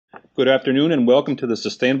Good afternoon and welcome to the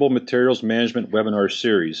Sustainable Materials Management webinar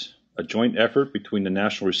series, a joint effort between the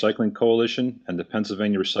National Recycling Coalition and the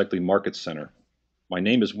Pennsylvania Recycling Market Center. My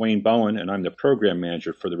name is Wayne Bowen and I'm the Program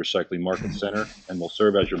Manager for the Recycling Market Center and will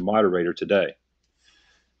serve as your moderator today.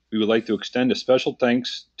 We would like to extend a special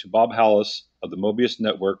thanks to Bob Hallis of the Mobius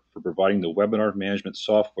Network for providing the webinar management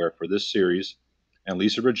software for this series and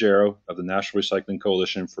Lisa Ruggiero of the National Recycling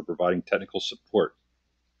Coalition for providing technical support.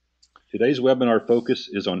 Today's webinar focus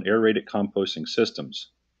is on aerated composting systems.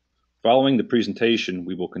 Following the presentation,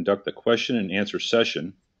 we will conduct a question and answer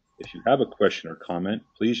session. If you have a question or comment,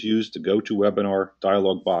 please use the GoToWebinar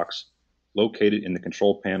dialog box located in the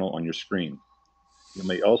control panel on your screen. You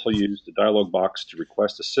may also use the dialog box to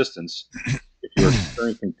request assistance if you are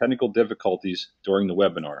experiencing technical difficulties during the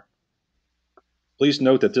webinar. Please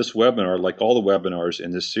note that this webinar, like all the webinars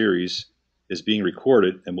in this series, is being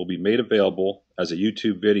recorded and will be made available as a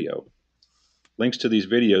YouTube video. Links to these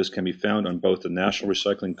videos can be found on both the National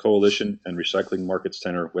Recycling Coalition and Recycling Market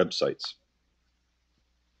Center websites.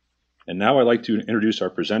 And now I'd like to introduce our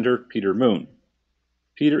presenter, Peter Moon.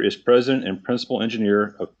 Peter is President and Principal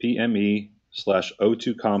Engineer of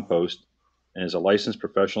PME/O2 Compost and is a licensed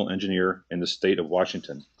professional engineer in the state of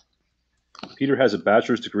Washington. Peter has a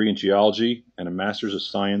bachelor's degree in geology and a master's of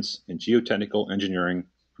science in geotechnical engineering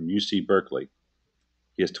from UC Berkeley.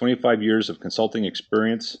 He has 25 years of consulting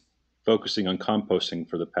experience focusing on composting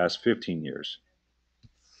for the past 15 years.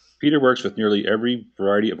 Peter works with nearly every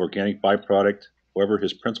variety of organic byproduct. However,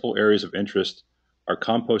 his principal areas of interest are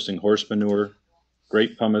composting horse manure,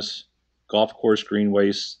 grape pumice, golf course green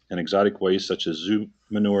waste, and exotic waste such as zoo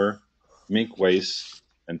manure, mink waste,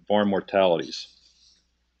 and farm mortalities.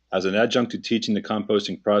 As an adjunct to teaching the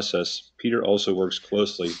composting process, Peter also works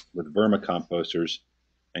closely with vermicomposters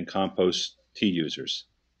and compost tea users.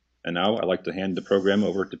 And now I'd like to hand the program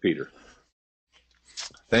over to Peter.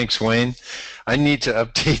 Thanks, Wayne. I need to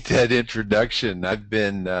update that introduction.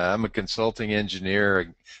 I'm a consulting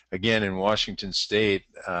engineer, again, in Washington State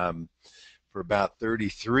for about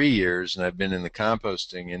 33 years, and I've been in the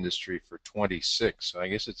composting industry for 26. So I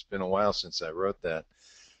guess it's been a while since I wrote that.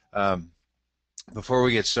 Before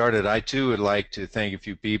we get started, I too would like to thank a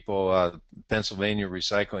few people, Pennsylvania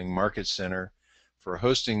Recycling Market Center, for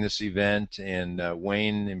hosting this event, and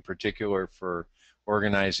Wayne in particular for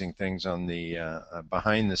organizing things on the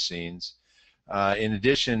behind the scenes. In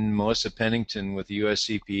addition, Melissa Pennington with the US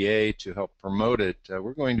EPA to help promote it.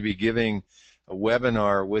 We're going to be giving a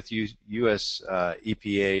webinar with US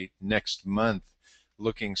EPA next month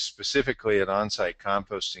looking specifically at on-site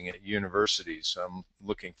composting at universities, so I'm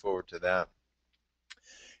looking forward to that.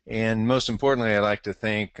 And most importantly, I'd like to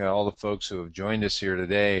thank all the folks who have joined us here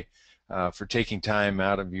today for taking time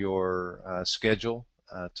out of your schedule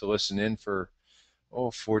to listen in for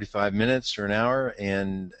 45 minutes or an hour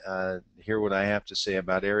and hear what I have to say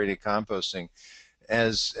about aerated composting.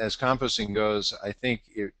 As composting goes, I think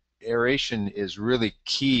aeration is really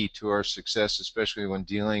key to our success, especially when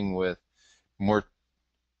dealing with more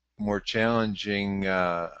challenging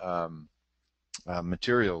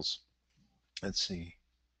materials. Let's see.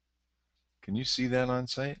 Can you see that on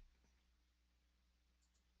site?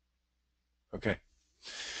 Okay.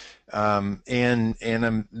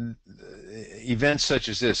 Events such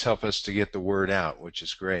as this help us to get the word out, which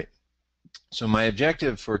is great. So my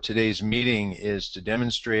objective for today's meeting is to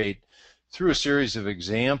demonstrate through a series of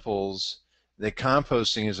examples that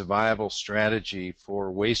composting is a viable strategy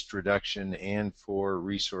for waste reduction and for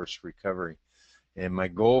resource recovery. And my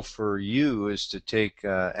goal for you is to take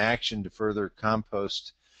action to further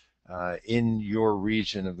compost in your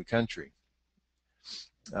region of the country.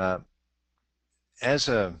 As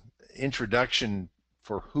an introduction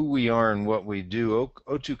for who we are and what we do,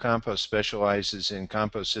 O2 Compost specializes in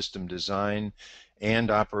compost system design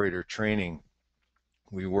and operator training.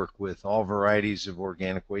 We work with all varieties of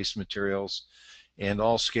organic waste materials and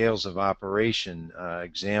all scales of operation.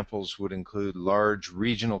 Examples would include large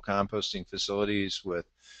regional composting facilities with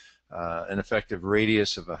an effective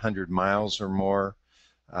radius of 100 miles or more,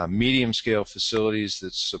 medium scale facilities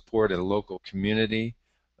that support a local community,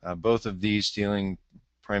 both of these dealing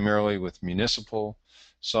primarily with municipal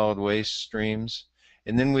solid waste streams.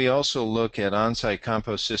 And then we also look at on-site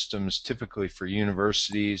compost systems typically for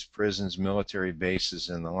universities, prisons, military bases,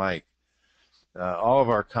 and the like. All of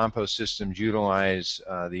our compost systems utilize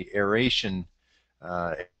the aerated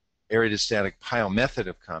static pile method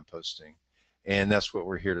of composting, and that's what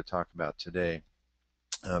we're here to talk about today.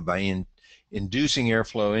 By inducing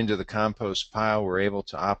airflow into the compost pile, we're able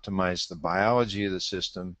to optimize the biology of the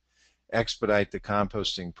system, expedite the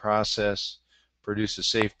composting process, produce a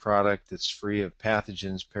safe product that's free of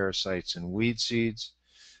pathogens, parasites, and weed seeds,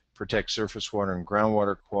 protect surface water and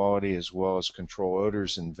groundwater quality, as well as control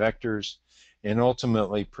odors and vectors, and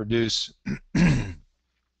ultimately produce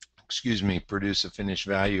produce a finished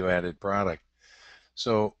value-added product.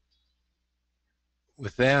 So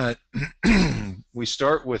with that, we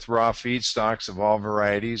start with raw feedstocks of all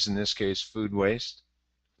varieties, in this case food waste,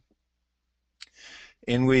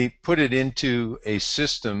 and we put it into a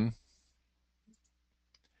system,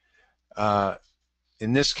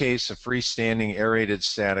 in this case a freestanding aerated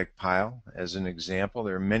static pile as an example.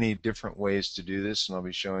 There are many different ways to do this, and I'll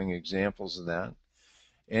be showing examples of that.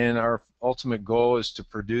 And our ultimate goal is to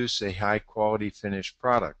produce a high quality finished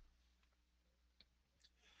product.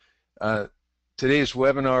 Today's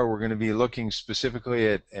webinar, we're going to be looking specifically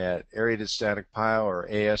at aerated static pile, or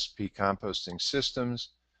ASP composting systems,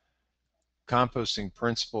 composting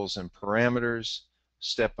principles and parameters,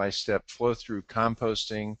 step-by-step flow-through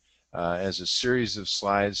composting as a series of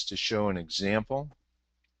slides to show an example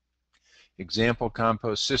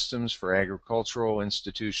compost systems for agricultural,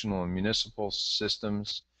 institutional, and municipal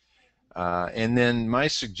systems. And then my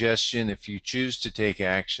suggestion, if you choose to take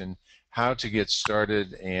action, how to get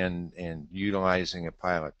started and utilizing a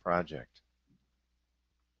pilot project.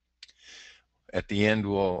 At the end,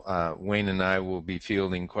 Wayne and I will be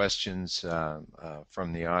fielding questions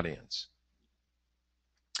from the audience.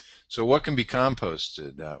 So what can be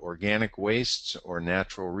composted? Organic wastes or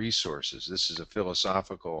natural resources? This is a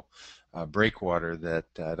philosophical breakwater that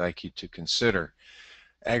I'd like you to consider.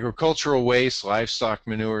 Agricultural waste, livestock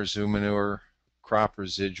manure, zoo manure, crop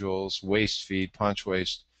residuals, waste feed, punch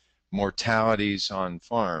waste, mortalities on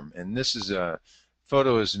farm. And this is a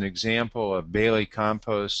photo is an example of Bailey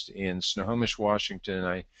Compost in Snohomish, Washington.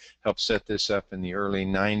 I helped set this up in the early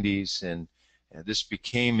 90s, and this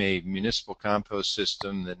became a municipal compost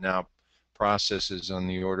system that now processes on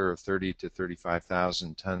the order of 30 to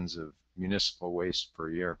 35,000 tons of municipal waste per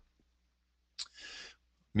year.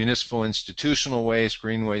 Municipal institutional waste,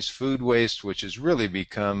 green waste, food waste, which has really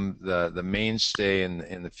become the mainstay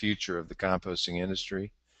in the future of the composting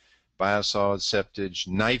industry. Biosolids, septage,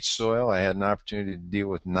 night soil. I had an opportunity to deal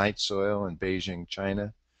with night soil in Beijing,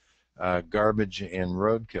 China. Garbage and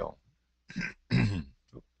roadkill.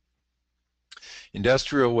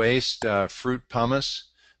 Industrial waste, fruit pumice,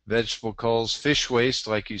 vegetable culls, fish waste,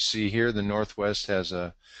 like you see here. The Northwest has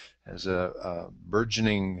a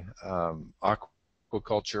burgeoning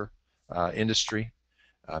aquaculture industry,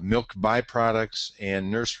 milk byproducts, and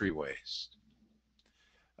nursery waste.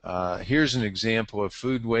 Here's an example of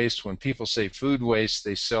food waste. When people say food waste,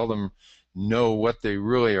 they seldom know what they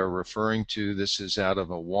really are referring to. This is out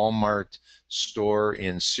of a Walmart store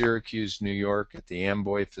in Syracuse, New York, at the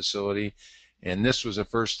Amboy facility. And this was a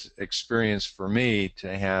first experience for me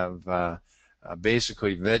to have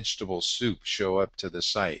basically vegetable soup show up to the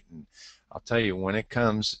site. And I'll tell you, when it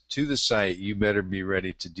comes to the site, you better be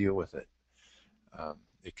ready to deal with it.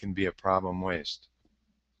 It can be a problem waste.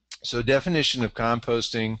 So definition of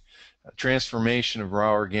composting: transformation of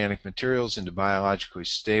raw organic materials into biologically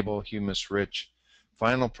stable, humus-rich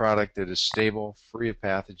final product that is stable, free of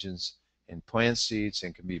pathogens and plant seeds,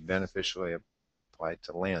 and can be beneficially applied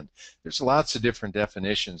to land. There's lots of different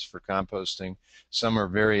definitions for composting. Some are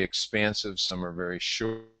very expansive, some are very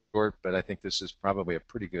short, but I think this is probably a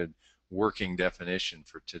pretty good working definition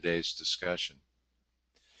for today's discussion.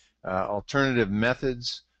 Alternative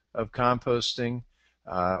methods of composting,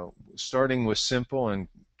 starting with simple and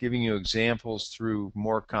giving you examples through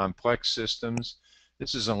more complex systems.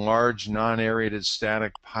 This is a large non-aerated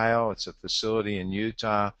static pile. It's a facility in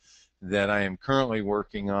Utah that I am currently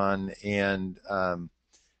working on, and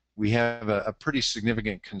we have a pretty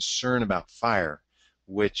significant concern about fire,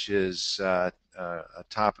 which is a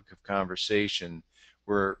topic of conversation.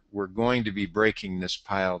 We're going to be breaking this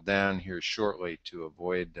pile down here shortly to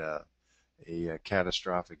avoid a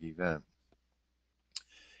catastrophic event.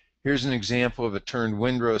 Here's an example of a turned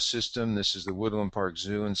windrow system. This is the Woodland Park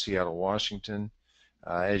Zoo in Seattle, Washington.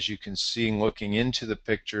 As you can see, looking into the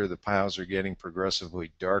picture, the piles are getting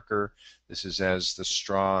progressively darker. This is as the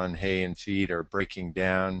straw and hay and feed are breaking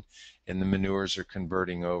down and the manures are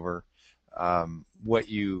converting over. What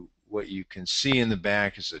you can see in the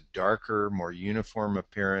back is a darker, more uniform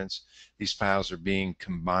appearance. These piles are being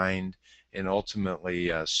combined and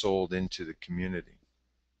ultimately sold into the community.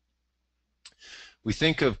 We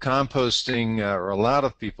think of composting, or a lot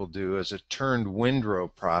of people do, as a turned windrow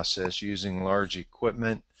process using large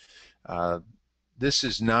equipment. This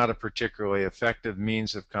is not a particularly effective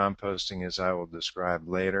means of composting, as I will describe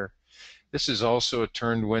later. This is also a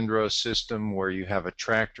turned windrow system where you have a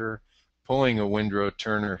tractor pulling a windrow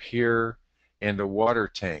turner here and a water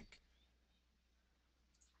tank.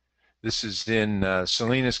 This is in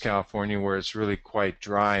Salinas, California, where it's really quite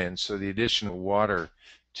dry, and so the additional water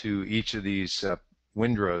to each of these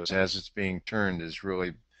windrows as it's being turned is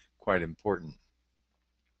really quite important.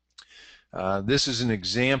 This is an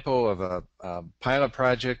example of a pilot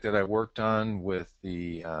project that I worked on with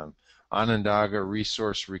the Onondaga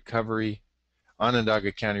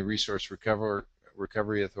County Resource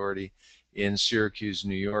Recovery Authority in Syracuse,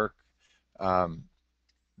 New York.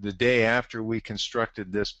 The day after we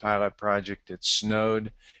constructed this pilot project, it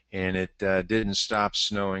snowed, and it didn't stop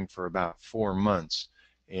snowing for about 4 months,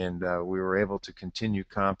 and we were able to continue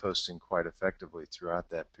composting quite effectively throughout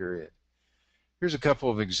that period. Here's a couple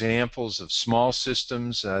of examples of small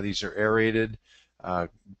systems. These are aerated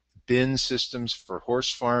bin systems for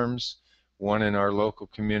horse farms, one in our local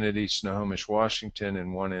community, Snohomish, Washington,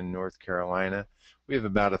 and one in North Carolina. We have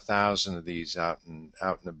about 1,000 of these out and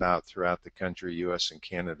about throughout the country, U.S. and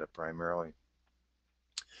Canada primarily.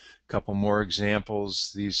 A couple more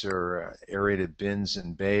examples. These are aerated bins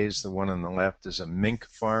and bays. The one on the left is a mink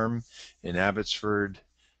farm in Abbotsford,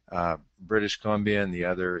 British Columbia, and the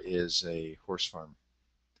other is a horse farm.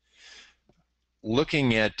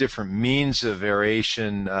 Looking at different means of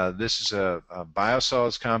aeration, this is a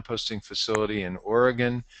biosolids composting facility in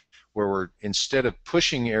Oregon, where we're, instead of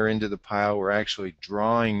pushing air into the pile, we're actually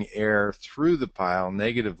drawing air through the pile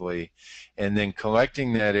negatively and then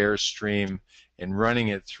collecting that air stream and running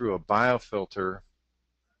it through a biofilter.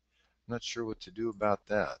 I'm not sure what to do about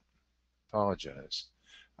that. Apologize.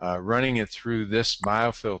 Running it through this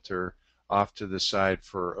biofilter off to the side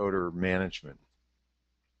for odor management.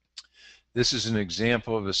 This is an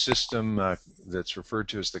example of a system that's referred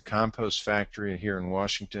to as the Compost Factory here in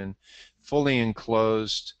Washington. Fully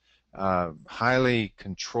enclosed, highly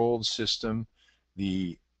controlled system.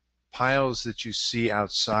 The piles that you see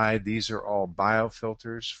outside, these are all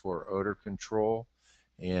biofilters for odor control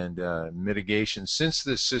and mitigation. Since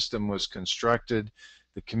this system was constructed,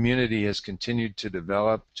 the community has continued to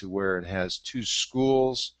develop to where it has 2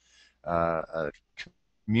 schools, a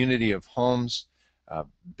community of homes,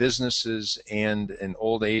 businesses, and an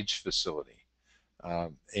old age facility.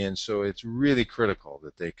 And so it's really critical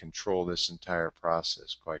that they control this entire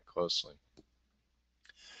process quite closely.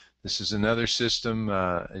 This is another system.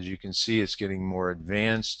 As you can see, it's getting more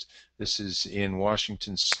advanced. This is in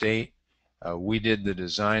Washington State. We did the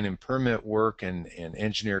design and permit work, and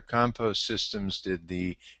Engineer Compost Systems did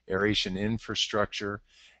the aeration infrastructure.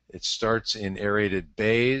 It starts in aerated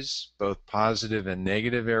bays, both positive and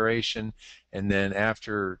negative aeration, and then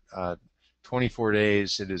after 24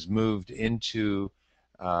 days it is moved into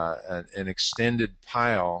an extended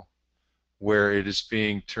pile where it is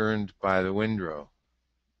being turned by the windrow.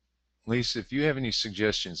 Lisa, if you have any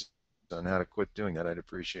suggestions on how to quit doing that, I'd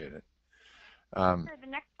appreciate it. Sure. The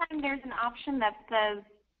next time there's an option that says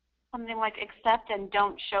something like accept and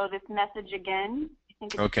don't show this message again, I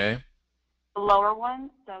think it's okay. The lower one,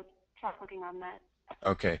 so try clicking on that.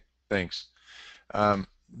 Okay, thanks.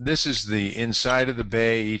 This is the inside of the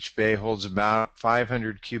bay. Each bay holds about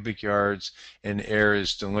 500 cubic yards, and air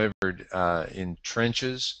is delivered in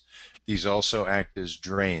trenches. These also act as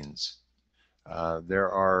drains. There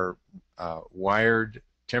are wired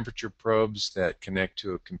temperature probes that connect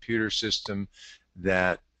to a computer system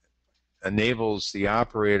that enables the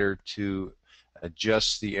operator to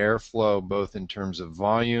adjust the airflow both in terms of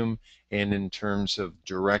volume and in terms of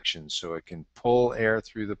direction, so it can pull air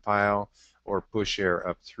through the pile or push air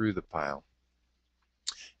up through the pile.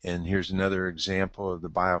 And here's another example of the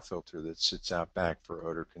biofilter that sits out back for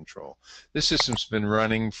odor control. This system's been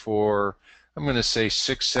running for, I'm going to say,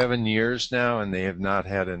 6-7 years now, and they have not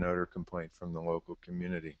had an odor complaint from the local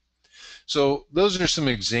community. So those are some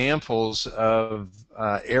examples of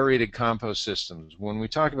aerated compost systems. When we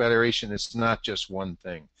talk about aeration, it's not just one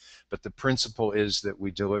thing, but the principle is that we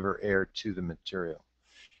deliver air to the material.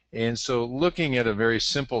 And so looking at a very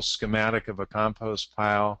simple schematic of a compost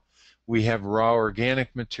pile, we have raw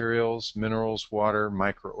organic materials, minerals, water,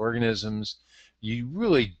 microorganisms. You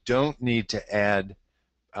really don't need to add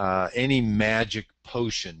any magic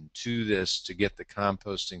potion to this to get the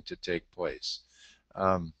composting to take place.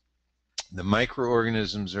 The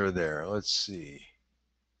microorganisms are there. Let's see.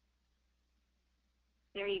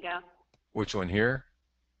 There you go. Which one here?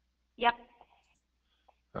 Yep.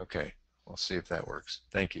 Okay. We'll see if that works.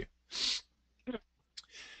 Thank you.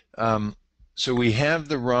 So we have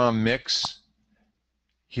the raw mix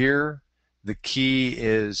here. The key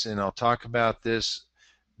is, and I'll talk about this,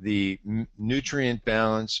 the nutrient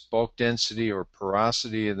balance, bulk density or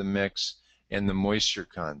porosity of the mix, and the moisture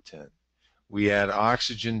content. We add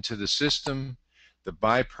oxygen to the system. The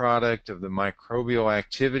byproduct of the microbial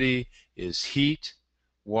activity is heat,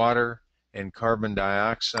 water, and carbon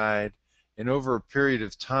dioxide. And over a period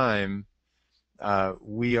of time,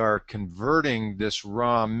 we are converting this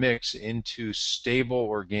raw mix into stable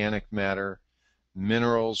organic matter,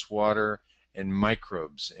 minerals, water, and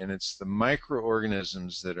microbes. And it's the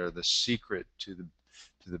microorganisms that are the secret to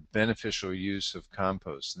the beneficial use of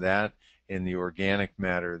compost. That and the organic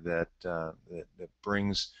matter that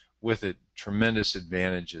brings with it tremendous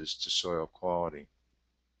advantages to soil quality.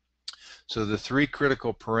 So the three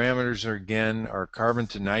critical parameters are, again, our carbon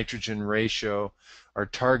to nitrogen ratio. Our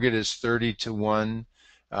target is 30 to 1.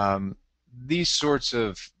 These sorts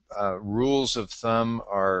of rules of thumb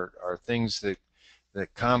are things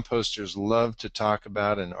that composters love to talk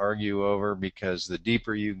about and argue over, because the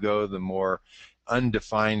deeper you go, the more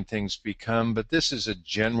undefined things become. But this is a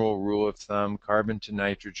general rule of thumb: carbon to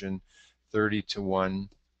nitrogen, 30 to 1.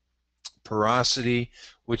 Porosity,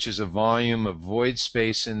 which is a volume of void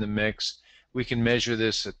space in the mix. We can measure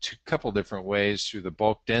this a couple different ways. Through the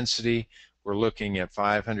bulk density, we're looking at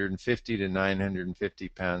 550 to 950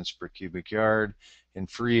 pounds per cubic yard. In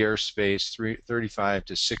free airspace, 35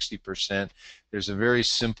 to 60%. There's a very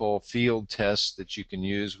simple field test that you can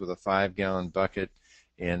use with a 5-gallon bucket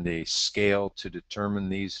and a scale to determine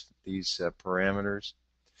these parameters.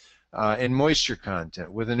 And moisture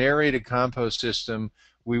content. With an aerated compost system,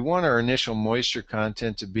 we want our initial moisture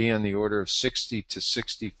content to be on the order of 60 to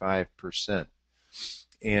 65%.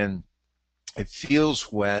 And it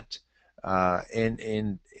feels wet, but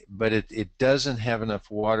it doesn't have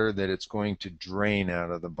enough water that it's going to drain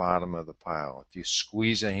out of the bottom of the pile. If you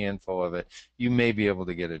squeeze a handful of it, you may be able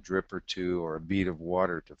to get a drip or two or a bead of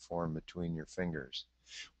water to form between your fingers.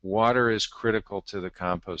 Water is critical to the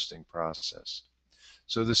composting process.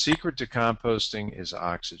 So the secret to composting is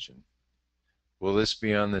oxygen. Will this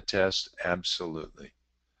be on the test? Absolutely.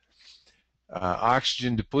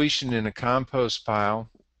 Oxygen depletion in a compost pile.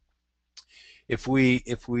 If we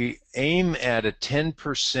aim at a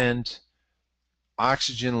 10%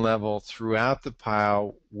 oxygen level throughout the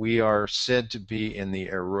pile, we are said to be in the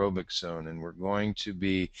aerobic zone, and we're going to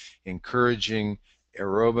be encouraging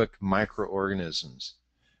aerobic microorganisms.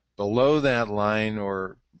 Below that line,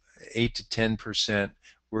 or 8 to 10%,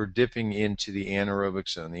 we're dipping into the anaerobic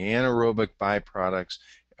zone. The anaerobic byproducts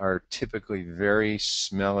are typically very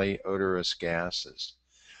smelly, odorous gases.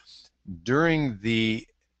 During the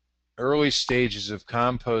early stages of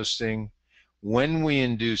composting, when we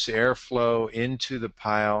induce airflow into the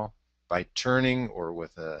pile by turning or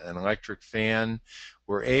with an electric fan,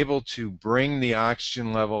 we're able to bring the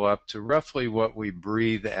oxygen level up to roughly what we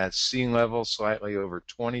breathe at sea level, slightly over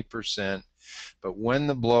 20%. But when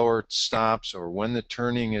the blower stops or when the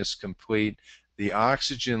turning is complete, the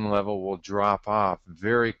oxygen level will drop off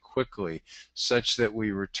very quickly, such that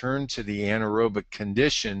we return to the anaerobic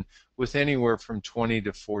condition with anywhere from 20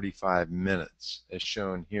 to 45 minutes, as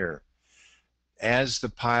shown here. As the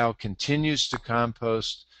pile continues to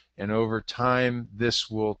compost, and over time this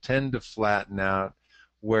will tend to flatten out,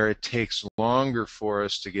 where it takes longer for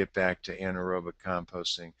us to get back to anaerobic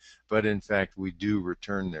composting, but in fact we do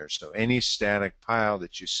return there. So any static pile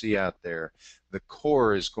that you see out there, the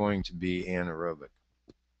core is going to be anaerobic.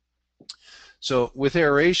 So with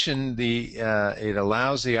aeration, it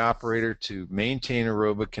allows the operator to maintain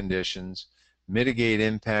aerobic conditions, mitigate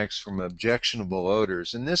impacts from objectionable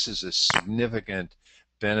odors, and this is a significant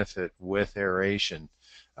benefit with aeration.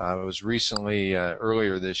 I was recently,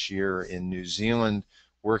 earlier this year, in New Zealand,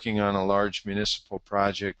 working on a large municipal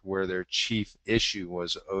project where their chief issue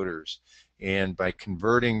was odors. And by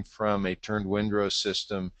converting from a turned windrow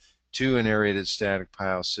system to an aerated static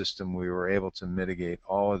pile system, we were able to mitigate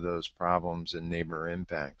all of those problems and neighbor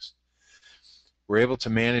impacts. We're able to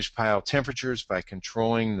manage pile temperatures by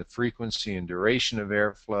controlling the frequency and duration of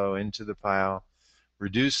airflow into the pile,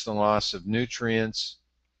 reduce the loss of nutrients,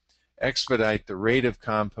 expedite the rate of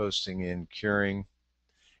composting and curing,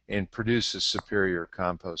 and produce a superior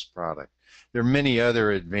compost product. There are many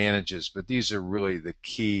other advantages, but these are really the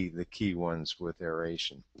key ones with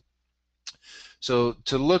aeration. So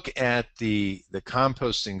to look at the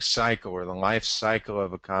composting cycle, or the life cycle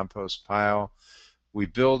of a compost pile, we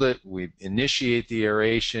build it, we initiate the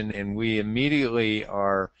aeration, and we immediately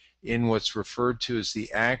are in what's referred to as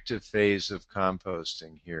the active phase of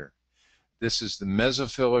composting here. This is the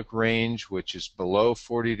mesophilic range, which is below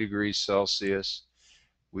 40 degrees Celsius.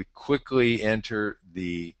 We quickly enter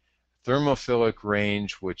the thermophilic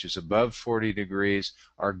range, which is above 40 degrees,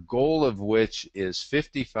 our goal of which is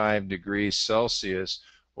 55 degrees Celsius,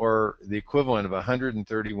 or the equivalent of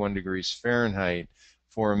 131 degrees Fahrenheit,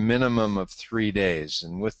 for a minimum of 3 days.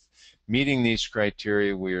 And with meeting these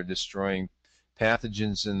criteria, we are destroying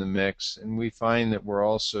pathogens in the mix, and we find that we're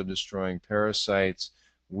also destroying parasites,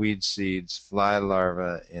 weed seeds, fly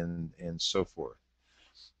larvae, and so forth.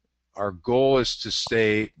 Our goal is to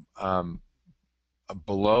stay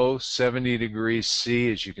below 70 degrees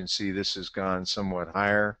C. As you can see, this has gone somewhat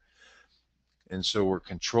higher. And so we're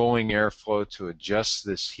controlling airflow to adjust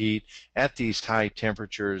this heat. At these high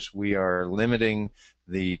temperatures, we are limiting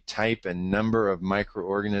the type and number of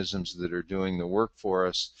microorganisms that are doing the work for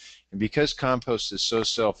us. And because compost is so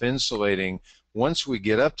self-insulating, once we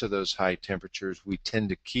get up to those high temperatures, we tend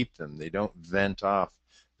to keep them. They don't vent off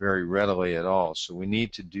very readily at all. So we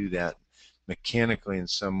need to do that mechanically in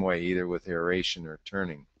some way, either with aeration or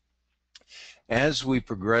turning. As we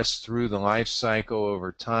progress through the life cycle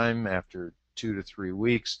over time, after 2 to 3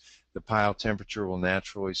 weeks, the pile temperature will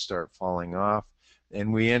naturally start falling off,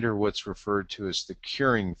 and we enter what's referred to as the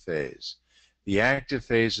curing phase. The active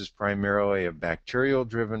phase is primarily a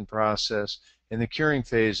bacterial-driven process, and the curing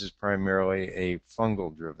phase is primarily a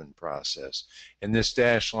fungal-driven process. And this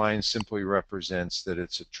dashed line simply represents that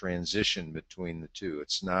it's a transition between the two.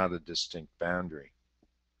 It's not a distinct boundary.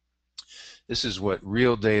 This is what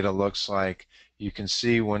real data looks like. You can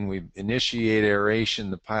see when we initiate aeration,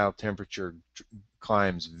 the pile temperature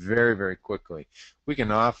climbs very, very quickly. We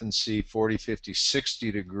can often see 40, 50,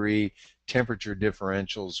 60 degree temperature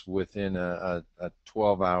differentials within a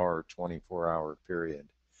 12-hour or 24-hour period.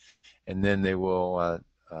 And then they will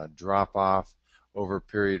drop off over a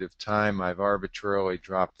period of time. I've arbitrarily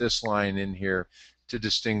dropped this line in here to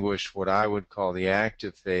distinguish what I would call the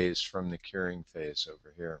active phase from the curing phase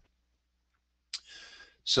over here.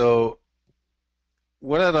 So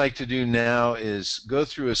what I'd like to do now is go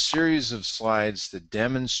through a series of slides that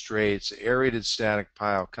demonstrates aerated static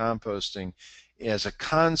pile composting as a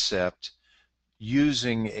concept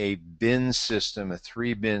using a bin system, a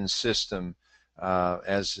 3-bin system,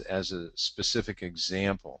 as a specific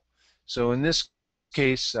example. So in this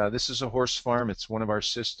case, this is a horse farm. It's one of our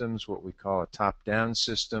systems, what we call a top-down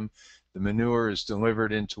system. The manure is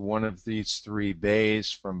delivered into one of these 3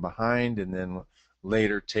 bays from behind and then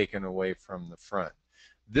later taken away from the front.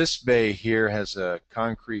 This bay here has a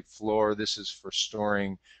concrete floor. This is for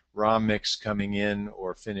storing raw mix coming in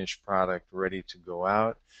or finished product ready to go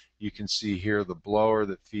out. You can see here the blower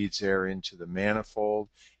that feeds air into the manifold.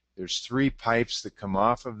 There's 3 pipes that come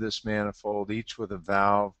off of this manifold, each with a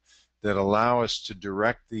valve that allow us to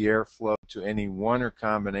direct the airflow to any one or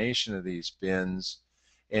combination of these bins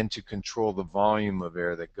and to control the volume of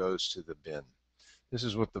air that goes to the bin. This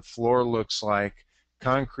is what the floor looks like.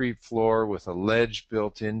 Concrete floor with a ledge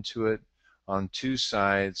built into it on 2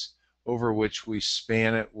 sides, over which we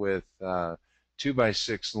span it with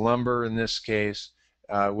 2x6 lumber in this case,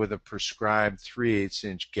 with a prescribed 3/8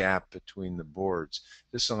 inch gap between the boards.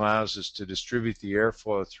 This allows us to distribute the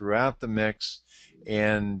airflow throughout the mix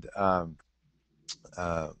and but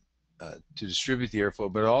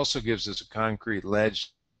it also gives us a concrete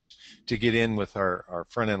ledge to get in with our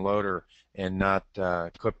front end loader and not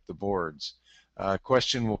clip the boards.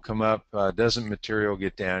 Question will come up, doesn't material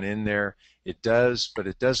get down in there? It does, but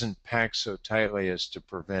it doesn't pack so tightly as to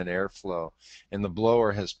prevent airflow. And the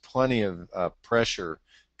blower has plenty of pressure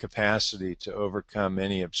capacity to overcome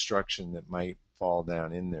any obstruction that might fall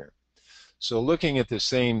down in there. So looking at the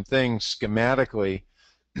same thing schematically,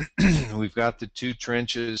 we've got the 2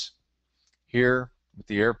 trenches here with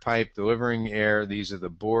the air pipe delivering air. These are the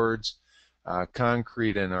boards,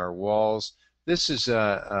 concrete in our walls. This is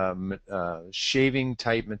a shaving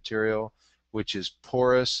type material which is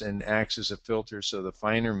porous and acts as a filter, so the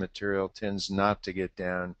finer material tends not to get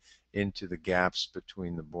down into the gaps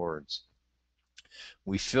between the boards.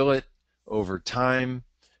 We fill it over time.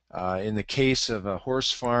 In the case of a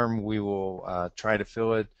horse farm, we will try to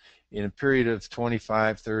fill it in a period of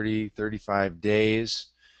 25, 30, 35 days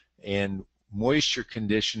and moisture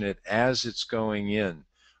condition it as it's going in.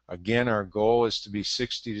 Again, our goal is to be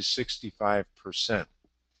 60 to 65%.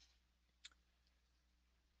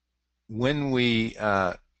 When we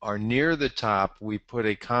are near the top, we put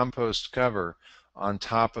a compost cover on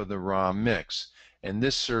top of the raw mix. And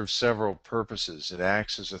this serves several purposes. It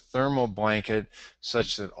acts as a thermal blanket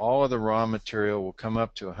such that all of the raw material will come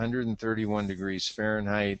up to 131 degrees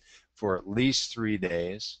Fahrenheit for at least 3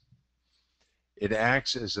 days. It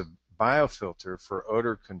acts as a biofilter for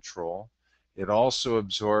odor control. It also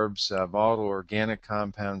absorbs volatile organic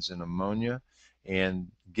compounds and ammonia,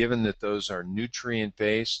 and given that those are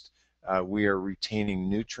nutrient-based, we are retaining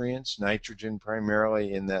nutrients, nitrogen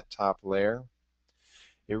primarily, in that top layer.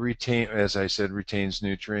 It as I said, retains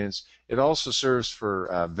nutrients. It also serves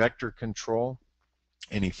for vector control.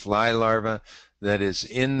 Any fly larva that is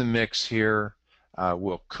in the mix here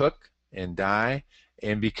will cook and die.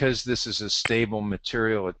 And because this is a stable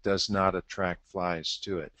material, it does not attract flies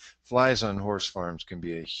to it. Flies on horse farms can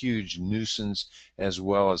be a huge nuisance as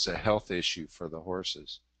well as a health issue for the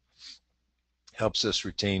horses. Helps us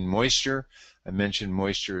retain moisture. I mentioned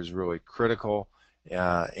moisture is really critical,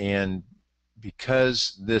 and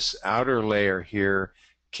because this outer layer here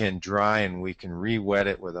can dry and we can re-wet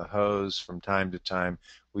it with a hose from time to time,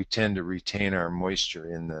 we tend to retain our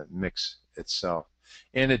moisture in the mix itself.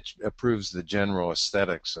 And it improves the general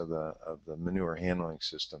aesthetics of the manure handling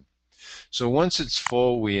system. So once it's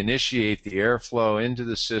full, we initiate the airflow into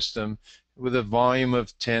the system with a volume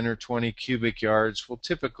of 10 or 20 cubic yards. We'll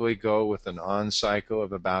typically go with an on cycle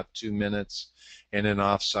of about 2 minutes and an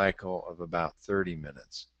off cycle of about 30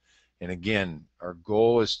 minutes. And again, our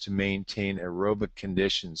goal is to maintain aerobic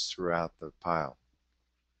conditions throughout the pile.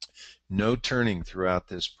 No turning throughout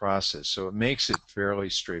this process, so it makes it fairly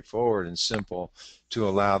straightforward and simple to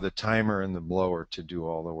allow the timer and the blower to do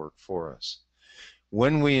all the work for us.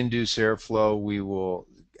 When we induce airflow, we will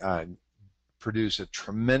produce a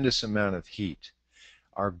tremendous amount of heat.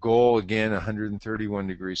 Our goal, again, 131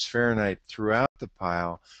 degrees Fahrenheit throughout the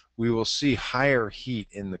pile. We will see higher heat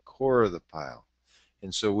in the core of the pile.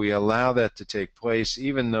 And so we allow that to take place,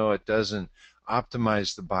 even though it doesn't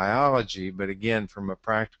optimize the biology. But again, from a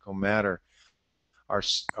practical matter, from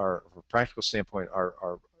a practical standpoint,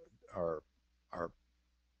 our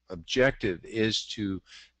objective is to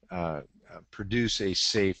produce a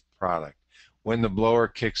safe product. When the blower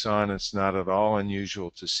kicks on, it's not at all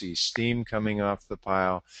unusual to see steam coming off the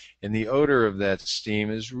pile, and the odor of that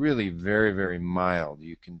steam is really very, very mild.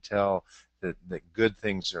 You can tell that good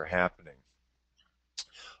things are happening.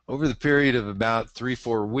 Over the period of about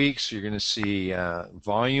 3-4 weeks, you're going to see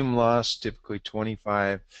volume loss, typically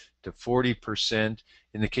 25 to 40%.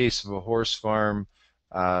 In the case of a horse farm,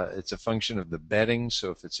 it's a function of the bedding.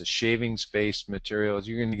 So if it's a shavings-based material,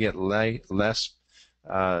 you're going to get less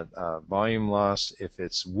volume loss. If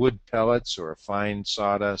it's wood pellets or a fine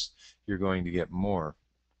sawdust, you're going to get more.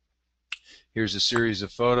 Here's a series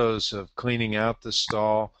of photos of cleaning out the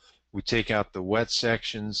stall. We take out the wet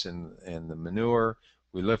sections and the manure.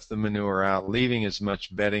 We lift the manure out, leaving as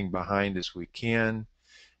much bedding behind as we can.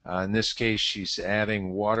 In this case, she's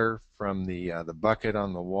adding water from the bucket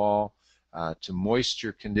on the wall to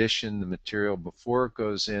moisture condition the material before it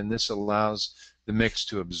goes in. This allows the mix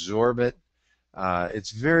to absorb it.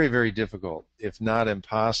 It's very, very difficult, if not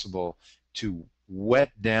impossible, to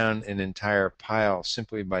wet down an entire pile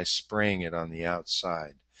simply by spraying it on the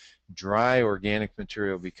outside. Dry organic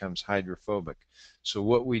material becomes hydrophobic. So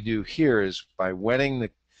what we do here is by wetting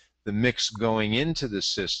the mix going into the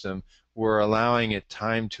system, we're allowing it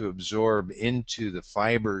time to absorb into the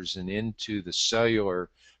fibers and into the cellular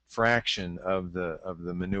fraction of the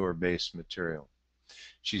manure-based material.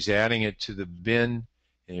 She's adding it to the bin,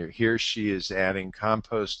 and here she is adding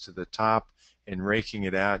compost to the top and raking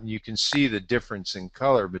it out, and you can see the difference in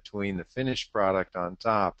color between the finished product on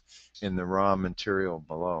top and the raw material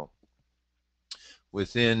below.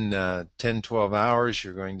 Within 10-12 hours,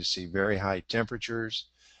 you're going to see very high temperatures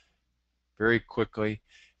very quickly.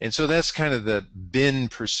 And so that's kind of the bin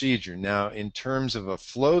procedure. Now, in terms of a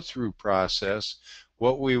flow-through process,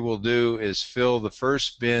 what we will do is fill the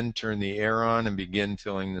first bin, turn the air on, and begin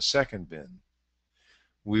filling the second bin.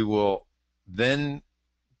 We will then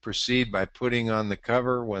proceed by putting on the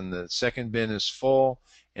cover when the second bin is full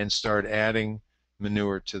and start adding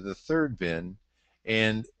manure to the third bin.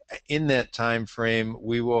 And in that time frame,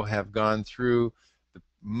 we will have gone through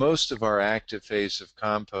most of our active phase of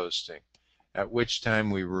composting, at which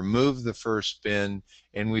time we remove the first bin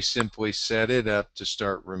and we simply set it up to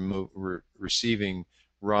start receiving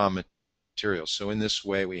raw materials. So in this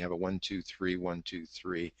way, we have a 1-2-3,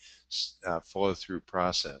 1-2-3 flow-through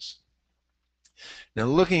process. Now,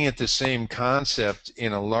 looking at the same concept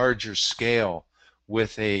in a larger scale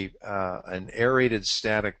with an aerated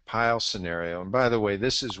static pile scenario, and by the way,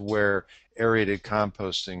 this is where aerated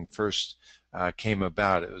composting first came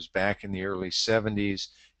about. It was back in the early 70s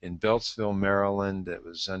in Beltsville, Maryland. It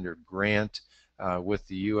was under grant with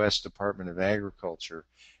the U.S. Department of Agriculture,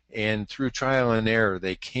 and through trial and error,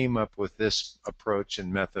 they came up with this approach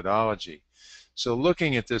and methodology. So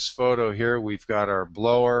looking at this photo here, we've got our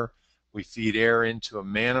blower. We feed air into a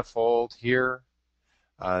manifold here.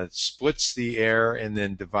 It splits the air and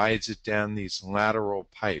then divides it down these lateral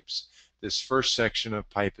pipes. This first section of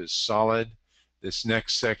pipe is solid. This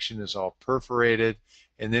next section is all perforated.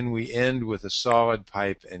 And then we end with a solid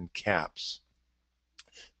pipe and caps.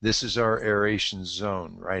 This is our aeration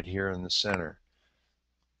zone right here in the center.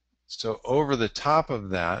 So over the top of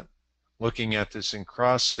that, looking at this in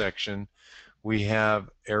cross section, We have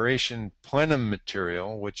aeration plenum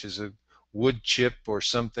material, which is a wood chip or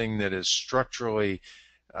something that is structurally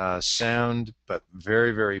sound but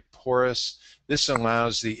very, very porous. This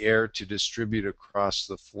allows the air to distribute across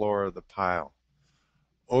the floor of the pile.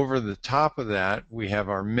 Over the top of that, we have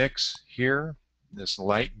our mix here, this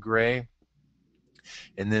light gray.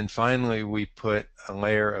 And then finally, we put a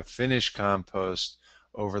layer of finished compost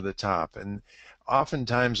over the top. And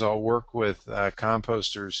oftentimes, I'll work with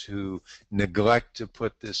composters who neglect to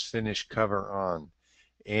put this finished cover on.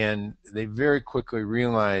 And they very quickly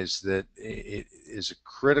realize that it is a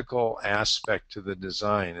critical aspect to the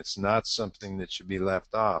design. It's not something that should be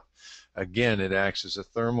left off. Again, it acts as a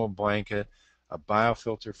thermal blanket, a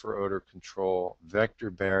biofilter for odor control,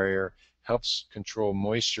 vector barrier, helps control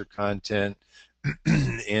moisture content,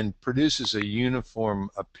 and produces a uniform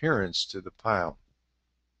appearance to the pile.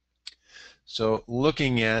 So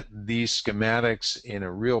looking at these schematics in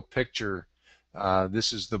a real picture,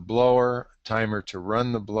 this is the blower, timer to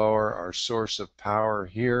run the blower, our source of power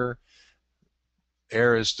here.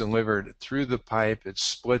 Air is delivered through the pipe, it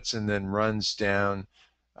splits and then runs down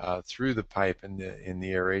through the pipe in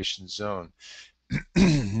the aeration zone.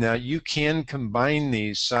 Now you can combine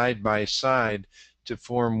these side by side to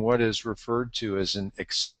form what is referred to as an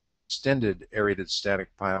extended aerated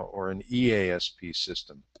static pile, or an EASP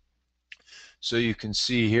system. So you can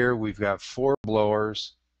see here we've got 4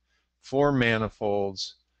 blowers, 4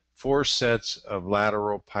 manifolds, 4 sets of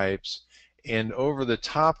lateral pipes, and over the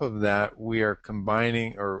top of that we are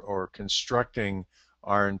combining or constructing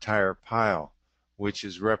our entire pile, which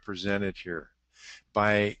is represented here.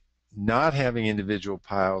 By not having individual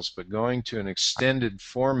piles but going to an extended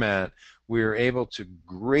format, we are able to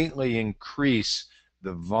greatly increase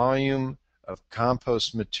the volume of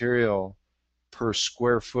compost material per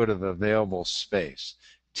square foot of available space.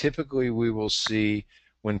 Typically we will see,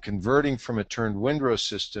 when converting from a turned windrow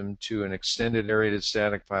system to an extended aerated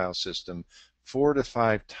static pile system, 4 to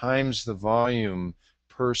 5 times the volume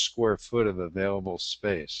per square foot of available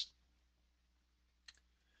space.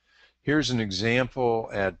 Here's an example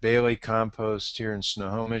at Bailey Compost here in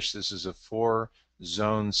Snohomish. This is a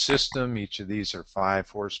 4-zone system. Each of these are 5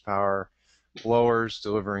 horsepower blowers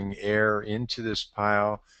delivering air into this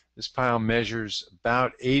pile. This pile measures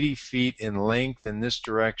about 80 feet in length in this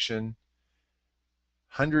direction,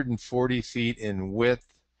 140 feet in width,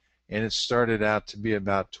 and it started out to be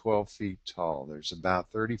about 12 feet tall. There's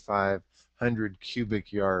about 3,500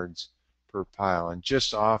 cubic yards per pile. And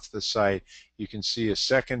just off the site, you can see a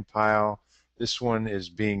second pile. This one is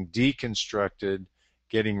being deconstructed,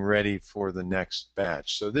 getting ready for the next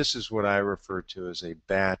batch. So this is what I refer to as a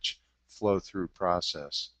batch flow-through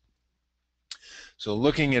process. So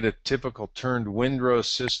looking at a typical turned windrow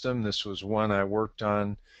system, this was one I worked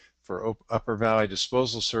on for Upper Valley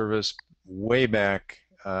Disposal Service way back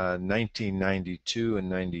 1992 and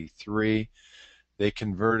 93. They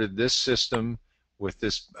converted this system with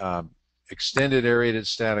this extended aerated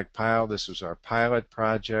static pile. This was our pilot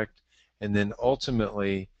project, and then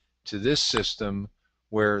ultimately to this system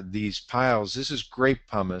where these piles, this is grape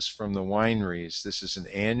pumice from the wineries. This is an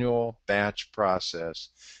annual batch process.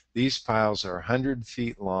 These piles are 100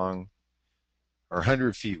 feet long, or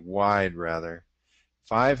 100 feet wide rather,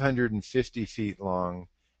 550 feet long,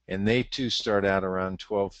 and they too start out around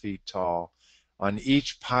 12 feet tall. On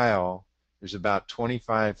each pile there's about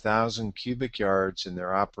 25,000 cubic yards, and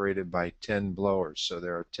they're operated by 10 blowers. So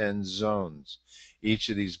there are 10 zones. Each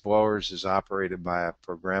of these blowers is operated by a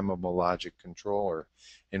programmable logic controller,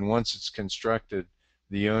 and once it's constructed,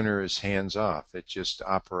 the owner is hands-off. It just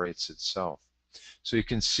operates itself. So you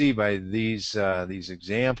can see by these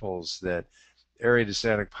examples that aerated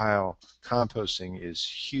static pile composting is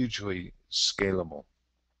hugely scalable.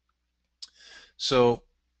 So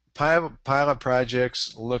pilot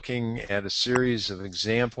projects, looking at a series of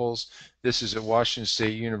examples. This is at Washington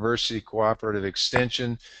State University Cooperative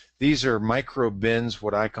Extension. These are micro bins,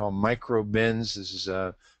 what I call micro bins. This is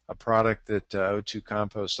a product that O2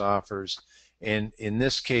 Compost offers. And in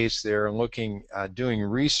this case, they're looking, doing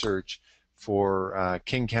research for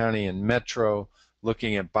King County and Metro,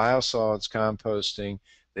 looking at biosolids composting.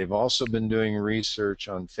 They've also been doing research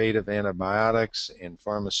on fate of antibiotics and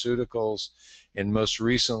pharmaceuticals, and most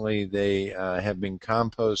recently they have been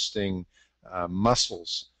composting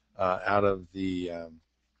mussels out of the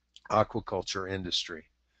aquaculture industry.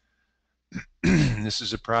 This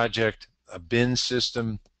is a project, a bin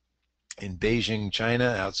system in Beijing, China,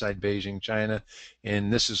 outside Beijing, China,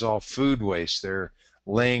 and this is all food waste. They're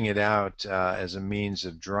laying it out as a means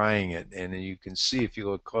of drying it, and you can see if you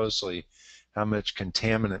look closely how much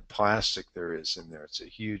contaminant plastic there is in there. It's a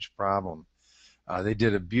huge problem. They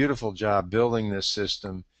did a beautiful job building this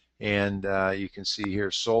system, and you can see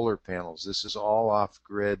here solar panels. This is all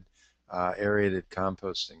off-grid aerated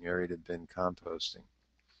composting, aerated bin composting.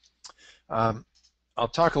 I'll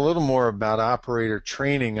talk a little more about operator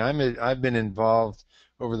training. I've been involved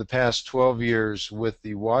over the past 12 years with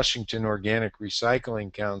the Washington Organic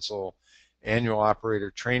Recycling Council annual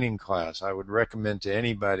operator training class. I would recommend to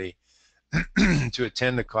anybody to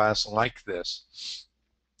attend a class like this.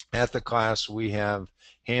 At the class, we have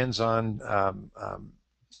hands-on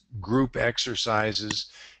group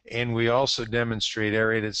exercises, and we also demonstrate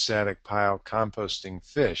aerated static pile composting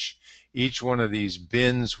fish. Each one of these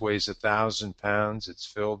bins weighs 1,000 pounds. It's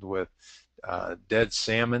filled with dead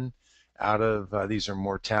salmon out of, these are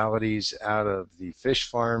mortalities out of the fish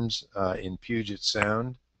farms in Puget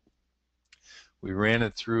Sound. We ran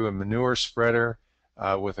it through a manure spreader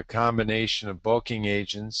with a combination of bulking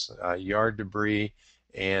agents, yard debris,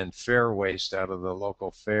 and fair waste out of the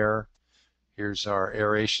local fair. Here's our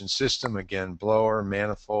aeration system, again, blower,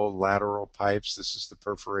 manifold, lateral pipes. This is the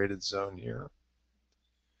perforated zone here.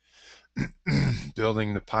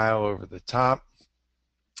 Building the pile over the top,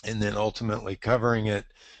 and then ultimately covering it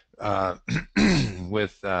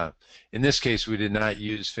with, in this case, we did not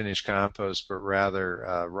use finished compost, but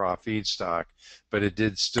rather raw feedstock, but it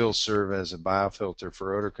did still serve as a biofilter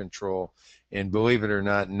for odor control. And believe it or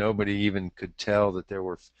not, nobody even could tell that there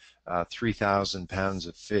were 3,000 pounds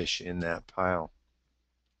of fish in that pile.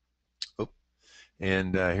 Oh,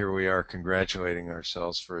 and here we are congratulating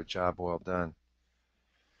ourselves for a job well done.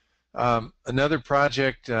 Another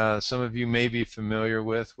project some of you may be familiar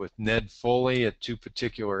with Ned Foley at 2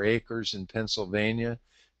 particular acres in Pennsylvania.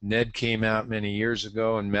 Ned came out many years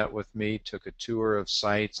ago and met with me, took a tour of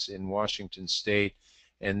sites in Washington State,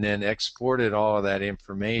 and then exported all of that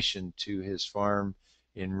information to his farm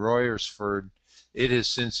in Royersford. It has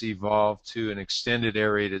since evolved to an extended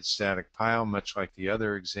aerated static pile, much like the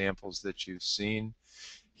other examples that you've seen.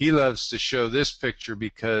 He loves to show this picture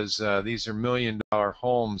because these are million-dollar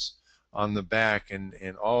homes on the back, and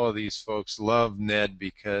all of these folks love Ned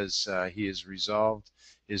because he has resolved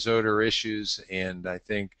his odor issues, and I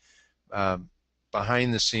think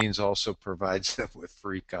behind the scenes also provides them with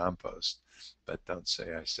free compost. But don't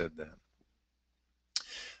say I said that.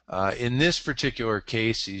 In this particular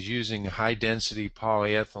case, he's using high-density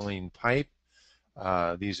polyethylene pipe.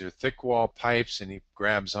 These are thick wall pipes, and he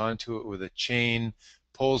grabs onto it with a chain,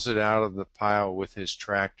 pulls it out of the pile with his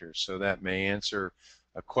tractor. So that may answer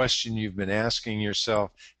a question you've been asking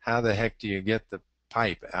yourself: how the heck do you get the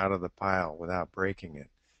pipe out of the pile without breaking it?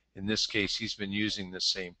 In this case, he's been using the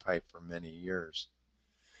same pipe for many years.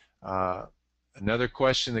 Another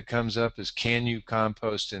question that comes up is, can you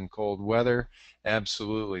compost in cold weather?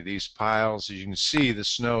 Absolutely. These piles, as you can see, the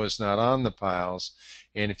snow is not on the piles,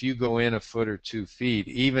 and if you go in 1 foot or 2 feet,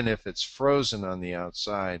 even if it's frozen on the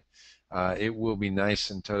outside, it will be nice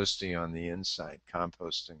and toasty on the inside,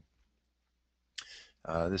 composting.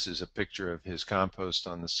 This is a picture of his compost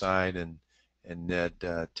on the side, and Ned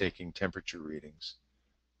taking temperature readings.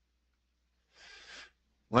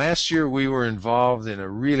 Last year we were involved in a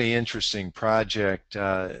really interesting project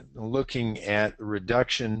looking at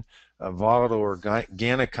reduction of volatile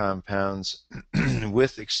organic compounds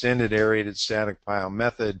with extended aerated static pile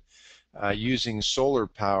method using solar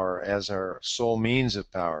power as our sole means of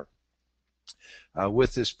power.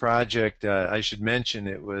 With this project, I should mention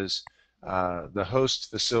it was the host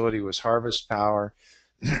facility was Harvest Power,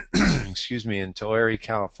 excuse me, in Tulare,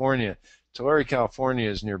 California. Tulare, California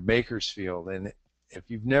is near Bakersfield, and if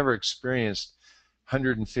you've never experienced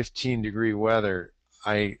 115-degree weather,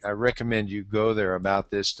 I recommend you go there about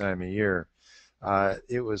this time of year.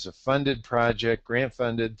 It was a funded project, grant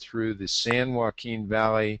funded through the San Joaquin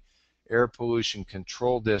Valley Air Pollution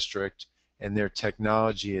Control District and their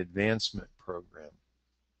Technology Advancement Program.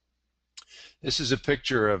 This is a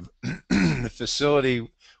picture of the facility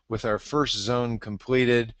with our first zone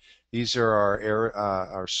completed. These are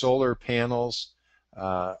our solar panels.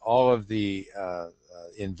 All of the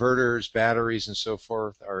inverters, batteries, and so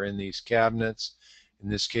forth are in these cabinets. In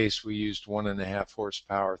this case, we used 1.5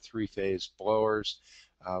 horsepower 3-phase blowers.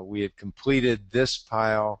 We had completed this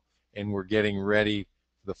pile, and we're getting ready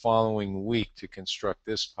the following week to construct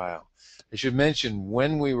this pile. I should mention,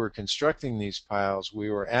 when we were constructing these piles, we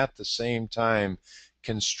were at the same time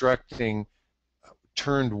constructing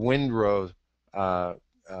turned windrow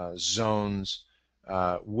zones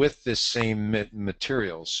with this same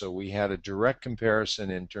materials. So we had a direct comparison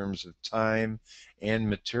in terms of time and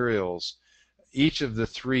materials. Each of the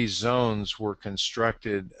 3 zones were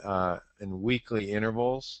constructed in weekly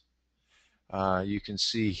intervals. You can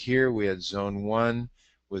see here we had zone 1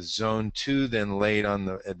 with Zone 2 then laid on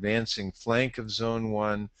the advancing flank of Zone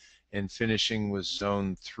 1 and finishing with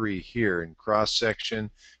Zone 3 here. In cross-section,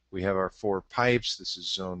 we have our 4 pipes. This is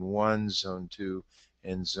Zone 1, Zone 2,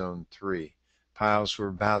 and Zone 3. Piles were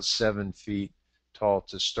about 7 feet tall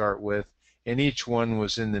to start with, and each one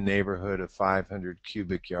was in the neighborhood of 500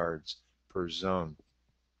 cubic yards per zone.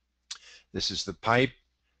 This is the pipe,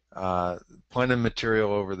 plenty of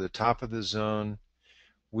material over the top of the zone.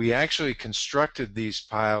 We actually constructed these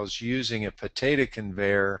piles using a potato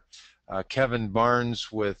conveyor. Kevin Barnes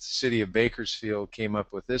with City of Bakersfield came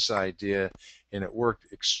up with this idea, and it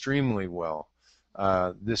worked extremely well.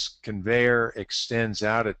 This conveyor extends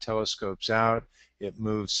out, it telescopes out, it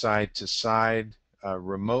moves side to side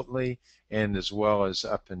remotely, and as well as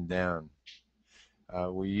up and down.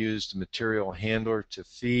 We used a material handler to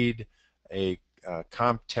feed a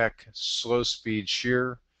Comtech slow-speed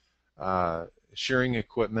shearing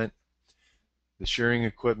equipment. The shearing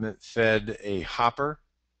equipment fed a hopper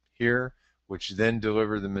here, which then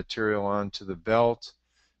delivered the material onto the belt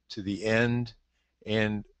to the end.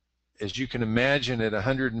 And as you can imagine, at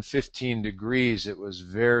 115 degrees, it was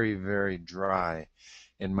very, very dry.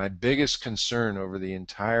 And my biggest concern over the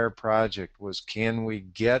entire project was, can we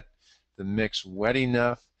get the mix wet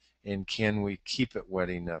enough, and can we keep it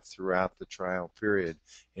wet enough throughout the trial period?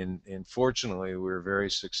 And fortunately, we were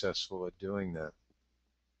very successful at doing that.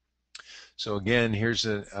 So again, here's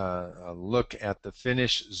a look at the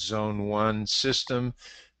finished Zone 1 system,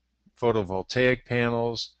 photovoltaic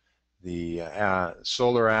panels, the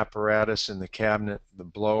solar apparatus in the cabinet, the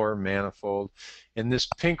blower, manifold. And this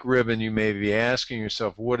pink ribbon, you may be asking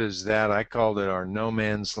yourself, what is that? I called it our no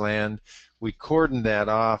man's land. We cordoned that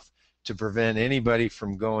off to prevent anybody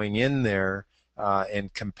from going in there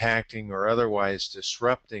and compacting or otherwise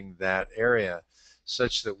disrupting that area,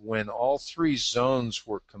 such that when all 3 zones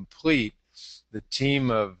were complete, the team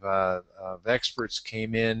of experts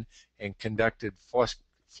came in and conducted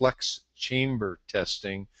flex chamber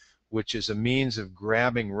testing, which is a means of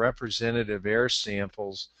grabbing representative air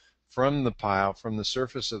samples from the pile, from the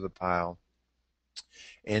surface of the pile,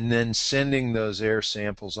 and then sending those air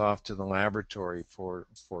samples off to the laboratory for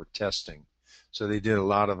testing. So they did a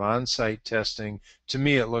lot of on-site testing. To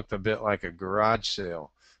me, it looked a bit like a garage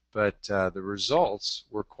sale, but the results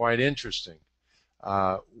were quite interesting.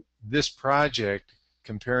 This project,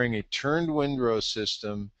 comparing a turned windrow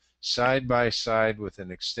system side by side with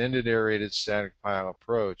an extended aerated static pile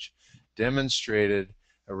approach, demonstrated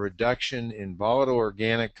a reduction in volatile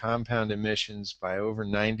organic compound emissions by over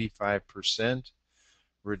 95%,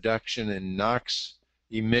 reduction in NOx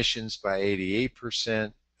emissions by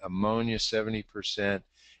 88%, ammonia 70%,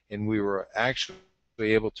 and we were actually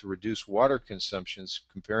able to reduce water consumptions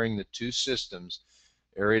comparing the 2 systems,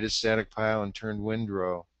 aerated static pile and turned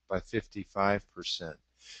windrow, by 55%.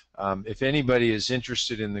 If anybody is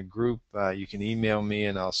interested in the group, you can email me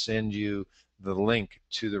and I'll send you the link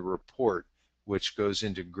to the report, which goes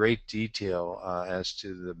into great detail as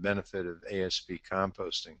to the benefit of ASP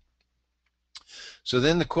composting. So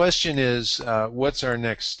then the question is, what's our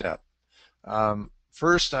next step?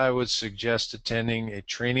 First, I would suggest attending a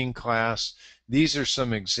training class. These are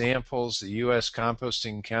some examples. The U.S.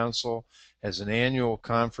 Composting Council has an annual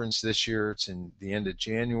conference this year. It's in the end of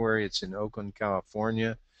January. It's in Oakland,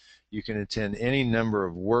 California. You can attend any number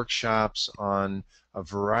of workshops on a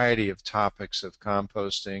variety of topics of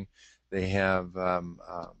composting. They have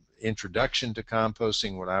introduction to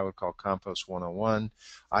composting, what I would call Compost 101.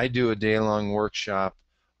 I do a day-long workshop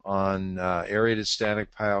on aerated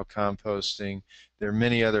static pile composting. There are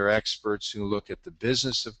many other experts who look at the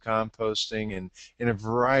business of composting and in a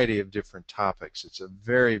variety of different topics. It's a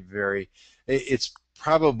it's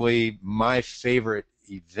probably my favorite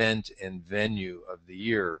event and venue of the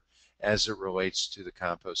year as it relates to the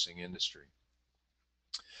composting industry.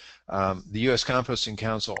 The U.S. Composting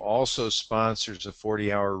Council also sponsors a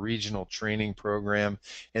 40-hour regional training program,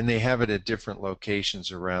 and they have it at different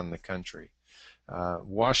locations around the country.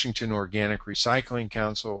 Washington Organic Recycling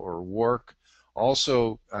Council, or WORC,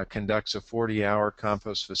 also conducts a 40-hour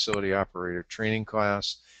compost facility operator training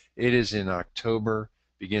class. It is in October,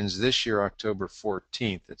 begins this year, October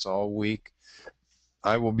 14th. It's all week.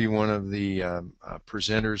 I will be one of the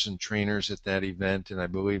presenters and trainers at that event, and I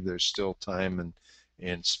believe there's still time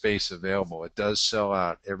and space available. It does sell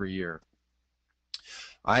out every year.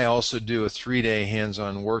 I also do a 3-day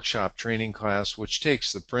hands-on workshop training class, which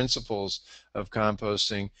takes the principles of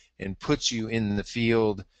composting and puts you in the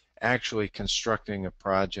field actually constructing a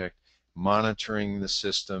project, monitoring the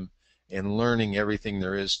system, and learning everything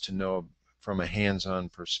there is to know from a hands-on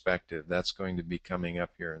perspective. That's going to be coming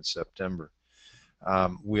up here in September.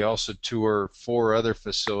 We also tour 4 other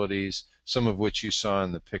facilities, some of which you saw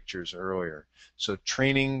in the pictures earlier. So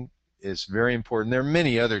training is very important. There are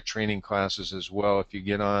many other training classes as well. If you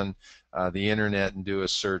get on the internet and do a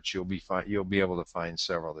search, you'll be able to find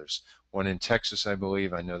several. There's one in Texas, I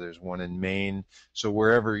believe. I know there's one in Maine. So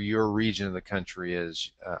wherever your region of the country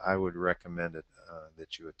is, I would recommend it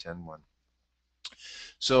that you attend one.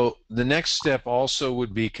 So the next step also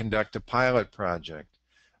would be conduct a pilot project.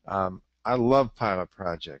 I love pilot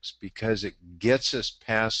projects because it gets us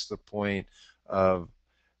past the point of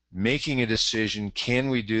making a decision. Can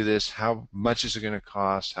we do this? How much is it going to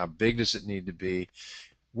cost? How big does it need to be?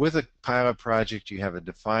 With a pilot project, you have a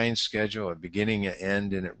defined schedule, a beginning and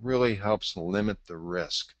end, and it really helps limit the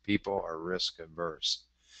risk. People are risk averse.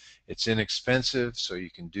 It's inexpensive, so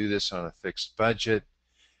you can do this on a fixed budget.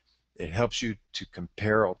 It helps you to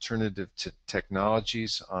compare alternative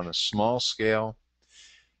technologies on a small scale.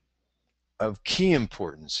 Of key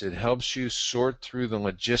importance, it helps you sort through the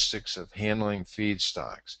logistics of handling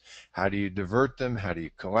feedstocks. How do you divert them? How do you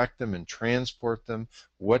collect them and transport them?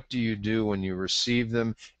 What do you do when you receive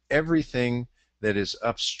them? Everything that is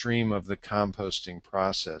upstream of the composting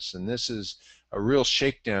process. And this is a real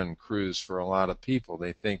shakedown cruise for a lot of people.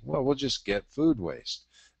 They think, well, we'll just get food waste.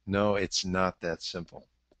 No, it's not that simple.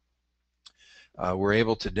 We're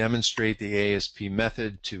able to demonstrate the ASP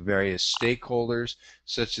method to various stakeholders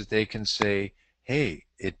such that they can say, hey,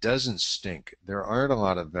 it doesn't stink. There aren't a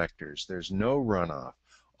lot of vectors. There's no runoff.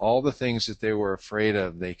 All the things that they were afraid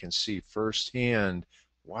of, they can see firsthand,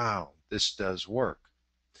 wow, this does work.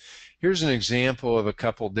 Here's an example of a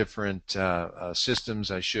couple different systems.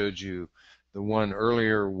 I showed you the one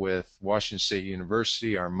earlier with Washington State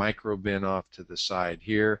University, our micro bin off to the side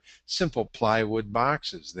here. Simple plywood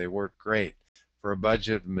boxes. They work great. For a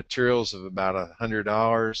budget of materials of about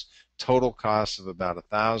 $100, total cost of about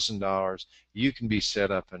 $1,000, you can be set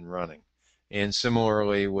up and running. And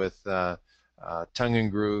similarly with tongue and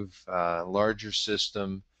groove, larger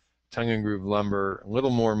system, tongue and groove lumber, a little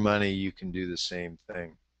more money, you can do the same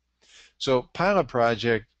thing. So pilot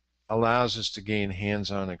project allows us to gain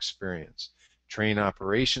hands-on experience, train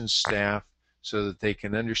operations staff so that they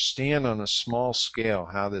can understand on a small scale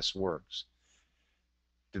how this works.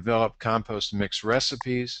 Develop compost mix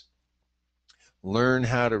recipes, learn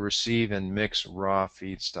how to receive and mix raw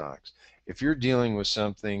feedstocks. If you're dealing with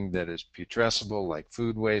something that is putrescible like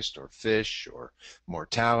food waste or fish or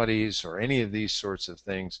mortalities or any of these sorts of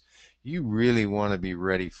things, you really want to be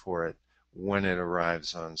ready for it when it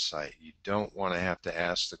arrives on site. You don't want to have to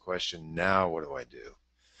ask the question, now what do I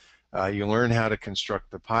do? You learn how to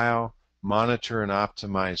construct the pile, monitor and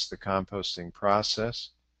optimize the composting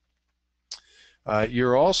process.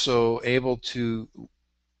 You're also able to,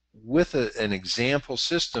 with an example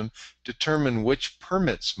system, determine which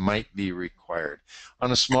permits might be required.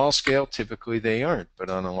 On a small scale, typically they aren't, but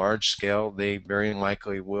on a large scale, they very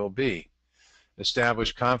likely will be.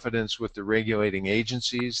 Establish confidence with the regulating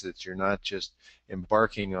agencies that you're not just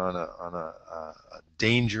embarking on a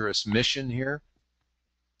dangerous mission here.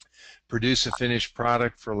 Produce a finished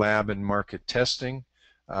product for lab and market testing.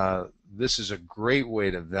 This is a great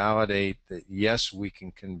way to validate that, yes, we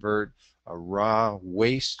can convert a raw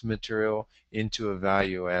waste material into a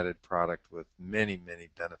value-added product with many, many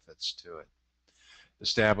benefits to it.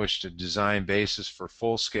 Established a design basis for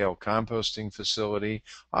full-scale composting facility.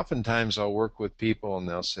 Oftentimes I'll work with people and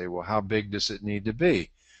they'll say, well, how big does it need to be?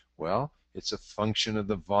 Well, it's a function of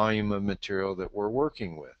the volume of material that we're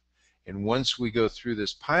working with. And once we go through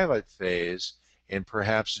this pilot phase and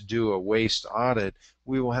perhaps do a waste audit,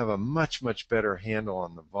 we will have a much, much better handle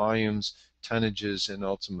on the volumes, tonnages, and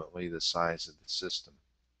ultimately the size of the system.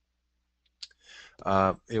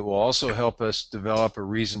 It will also help us develop a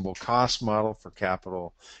reasonable cost model for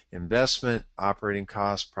capital investment, operating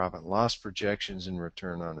costs, profit and loss projections, and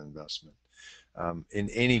return on investment. In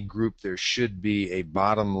any group, there should be a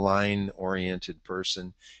bottom line oriented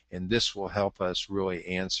person, and this will help us really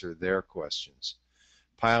answer their questions.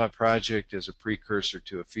 Pilot project is a precursor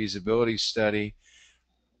to a feasibility study.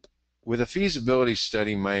 With a feasibility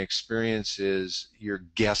study, my experience is you're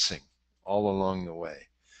guessing all along the way.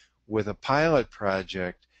 With a pilot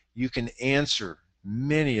project, you can answer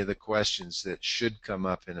many of the questions that should come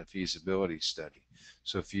up in a feasibility study.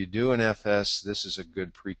 So if you do an FS, this is a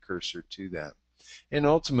good precursor to that. And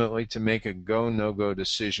ultimately, to make a go, no-go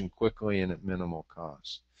decision quickly and at minimal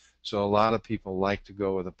cost. So a lot of people like to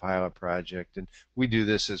go with a pilot project, and we do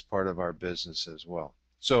this as part of our business as well.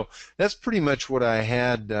 So that's pretty much what I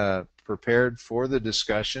had prepared for the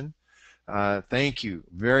discussion. Thank you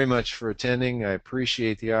very much for attending. I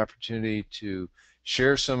appreciate the opportunity to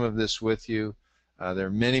share some of this with you. There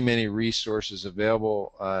are many, many resources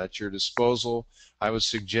available at your disposal. I would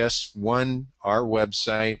suggest one, our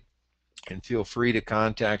website, and feel free to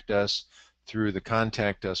contact us through the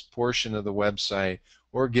Contact Us portion of the website,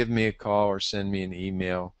 or give me a call or send me an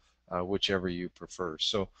email, whichever you prefer.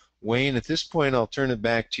 So Wayne, at this point I'll turn it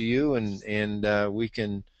back to you, and we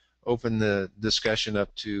can open the discussion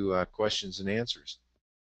up to questions and answers.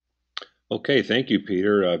 Okay, thank you,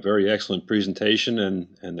 Peter. A very excellent presentation,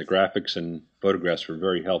 and the graphics and photographs were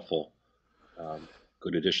very helpful.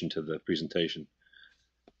 Good addition to the presentation.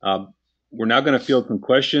 We're now going to field some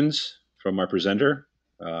questions from our presenter,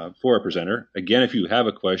 for our presenter. Again, if you have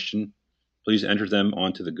a question, please enter them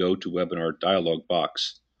onto the GoToWebinar dialog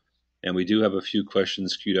box. And we do have a few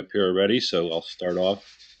questions queued up here already, so I'll start off.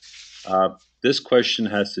 This question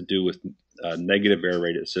has to do with negative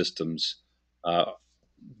aerated systems.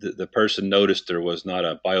 The person noticed there was not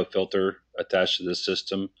a biofilter attached to this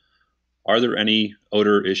system. Are there any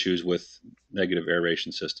odor issues with negative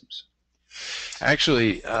aeration systems?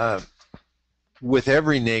 Actually, with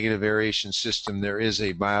every negative aeration system, there is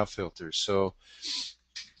a biofilter. So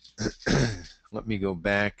let me go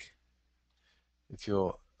back. If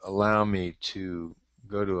you'll allow me to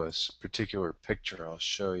go to a particular picture, I'll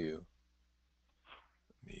show you.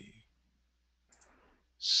 Let me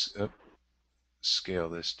scale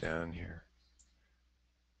this down here.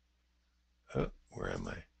 Oh, where am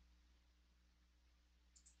I?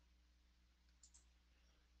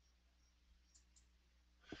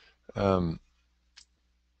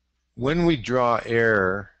 When we draw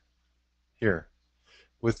air here,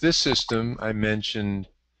 with this system, I mentioned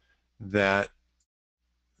that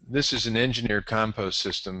this is an engineered compost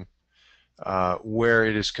system where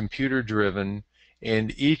it is computer driven,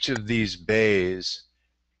 and each of these bays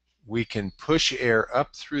we can push air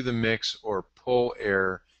up through the mix or pull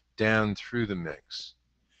air down through the mix.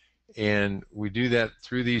 And we do that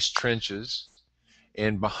through these trenches,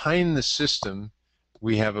 and behind the system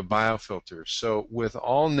we have a biofilter. So with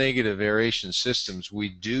all negative aeration systems, we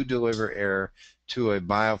do deliver air to a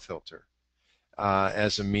biofilter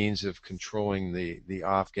as a means of controlling the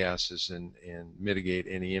off gases and mitigate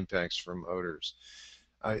any impacts from odors.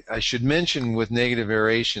 I should mention with negative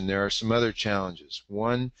aeration there are some other challenges.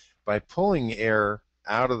 One, by pulling air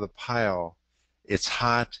out of the pile, it's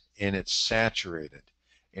hot and it's saturated.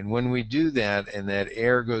 And when we do that and that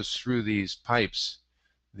air goes through these pipes,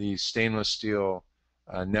 these stainless steel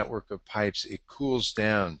network of pipes, it cools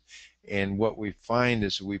down. And what we find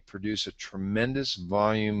is we produce a tremendous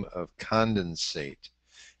volume of condensate.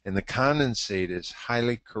 And the condensate is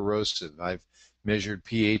highly corrosive. I've measured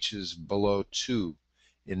pHs below 2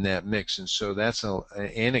 in that mix, and so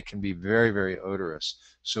and it can be very, very odorous.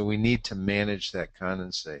 So we need to manage that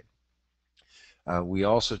condensate. We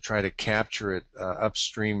also try to capture it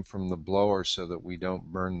upstream from the blower so that we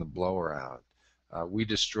don't burn the blower out. We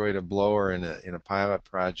destroyed a blower in a pilot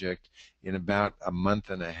project in about a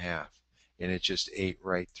month and a half, and it just ate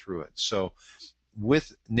right through it. So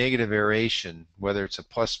with negative aeration, whether it's a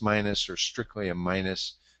plus minus or strictly a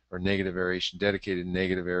minus or negative aeration, dedicated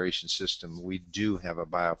negative aeration system, we do have a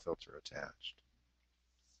biofilter attached.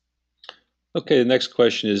 Okay, the next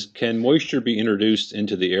question is, can moisture be introduced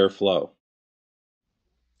into the airflow?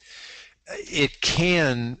 It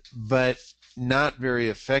can, but not very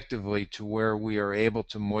effectively to where we are able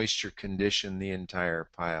to moisture condition the entire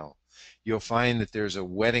pile. You'll find that there's a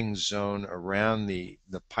wetting zone around the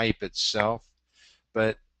pipe itself,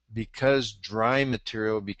 but because dry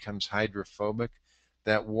material becomes hydrophobic,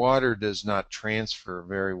 that water does not transfer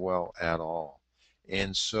very well at all.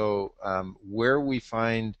 And so where we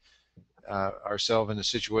find ourselves in a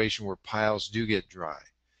situation where piles do get dry,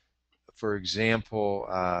 for example,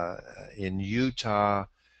 in Utah,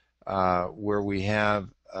 where we have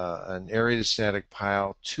an aerated static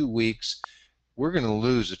pile, 2 weeks, we're going to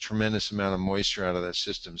lose a tremendous amount of moisture out of that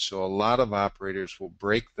system. So a lot of operators will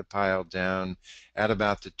break the pile down at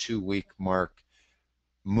about the 2-week mark,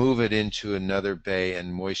 move it into another bay,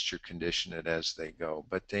 and moisture condition it as they go.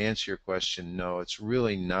 But to answer your question, no, it's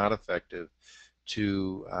really not effective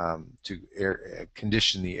to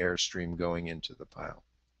condition the airstream going into the pile.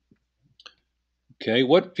 Okay,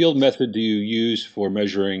 what field method do you use for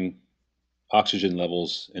measuring oxygen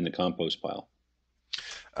levels in the compost pile?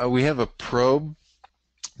 We have a probe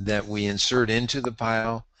that we insert into the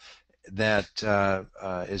pile that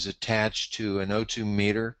is attached to an O2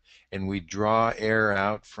 meter, and we draw air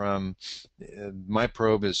out from, my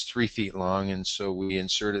probe is 3 feet long, and so we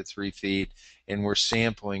insert it 3 feet, and we're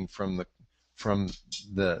sampling from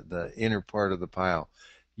the inner part of the pile.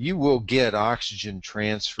 You will get oxygen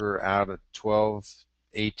transfer out at 12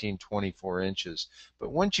 18, 24 inches.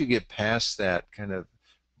 But once you get past that kind of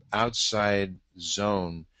outside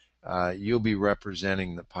zone, you'll be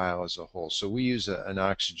representing the pile as a whole. So we use an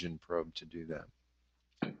oxygen probe to do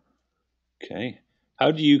that. Okay.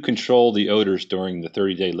 How do you control the odors during the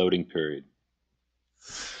 30-day loading period?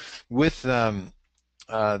 With the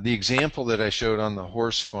example that I showed on the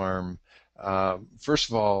horse farm, first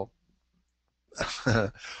of all,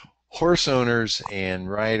 horse owners and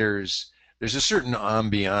riders, there's a certain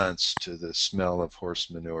ambiance to the smell of horse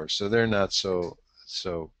manure, so they're not so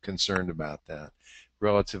concerned about that.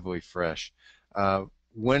 Relatively fresh.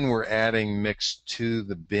 When we're adding mix to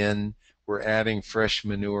the bin, we're adding fresh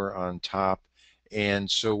manure on top, and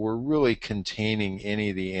so we're really containing any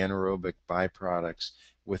of the anaerobic byproducts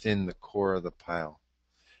within the core of the pile.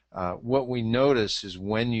 What we notice is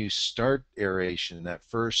when you start aeration, that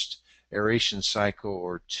first aeration cycle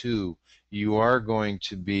or two, you are going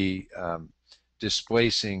to be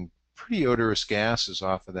displacing pretty odorous gases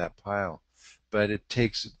off of that pile. But it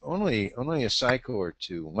takes only a cycle or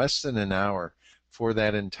two, less than an hour, for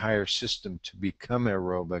that entire system to become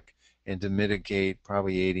aerobic and to mitigate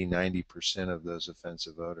probably 80–90% of those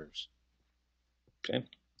offensive odors. Okay.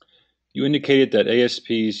 You indicated that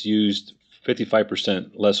ASPs used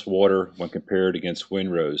 55% less water when compared against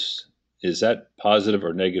windrows. Is that positive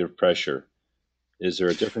or negative pressure? Is there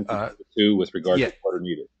a difference between the two with regard Yeah, to water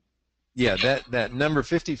needed? yeah. That number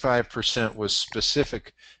 55% was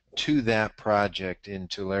specific to that project in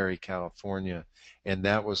Tulare, California, and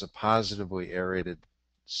that was a positively aerated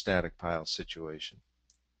static pile situation.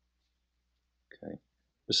 Okay.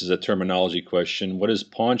 This is a terminology question. What is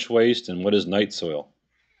paunch waste and what is night soil?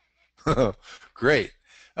 Great.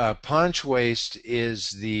 Paunch waste is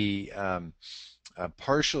the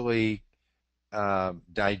partially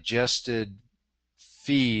digested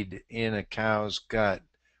feed in a cow's gut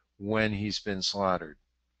when he's been slaughtered.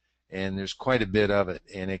 And there's quite a bit of it,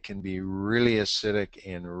 and it can be really acidic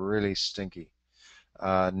and really stinky.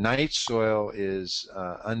 Night soil is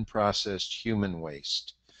unprocessed human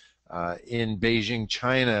waste. In Beijing,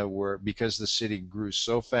 China, where because the city grew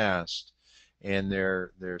so fast and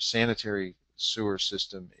their sanitary sewer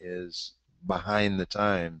system is behind the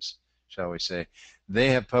times, shall we say, they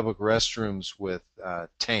have public restrooms with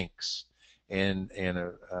tanks, and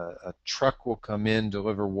a truck will come in,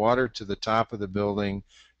 deliver water to the top of the building,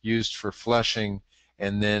 used for flushing,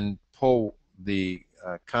 and then pull the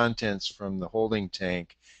contents from the holding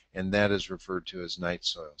tank, and that is referred to as night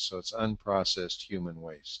soil. So it's unprocessed human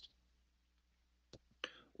waste.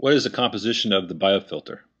 What is the composition of the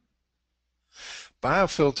biofilter?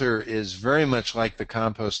 Biofilter is very much like the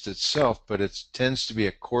compost itself, but it tends to be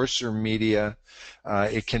a coarser media.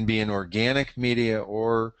 It can be an organic media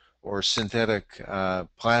or synthetic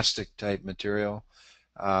plastic type material.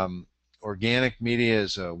 Organic media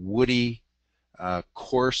is a woody,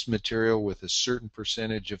 coarse material with a certain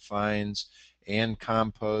percentage of fines, and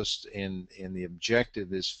compost, and the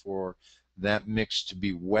objective is for that mix to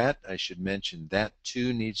be wet. I should mention that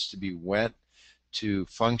too needs to be wet to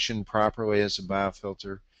function properly as a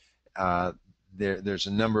biofilter. There's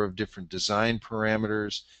a number of different design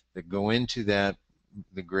parameters that go into that,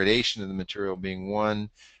 the gradation of the material being one.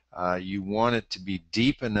 You want it to be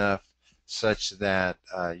deep enough such that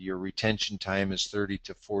your retention time is 30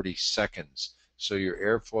 to 40 seconds. So your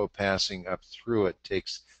airflow passing up through it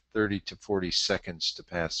takes 30 to 40 seconds to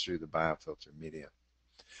pass through the biofilter media.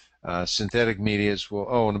 Synthetic medias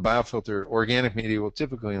will, and a biofilter, organic media will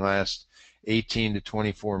typically last 18 to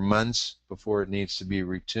 24 months before it needs to be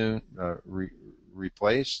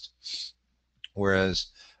replaced, whereas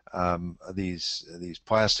these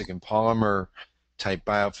plastic and polymer type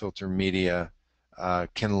biofilter media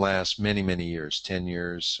can last many, many years, 10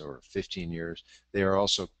 years or 15 years. They are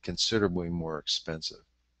also considerably more expensive.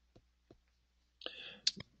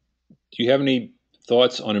 Do you have any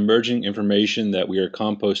thoughts on emerging information that we are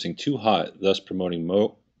composting too hot, thus promoting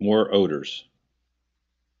more odors?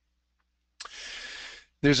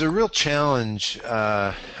 There's a real challenge.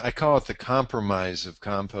 I call it the compromise of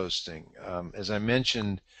composting. As I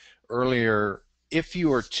mentioned earlier, if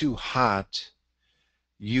you are too hot,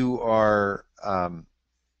 you are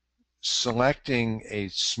selecting a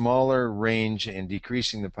smaller range and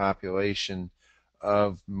decreasing the population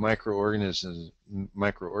of microorganisms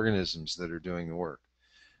that are doing the work.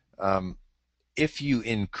 If you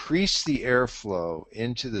increase the airflow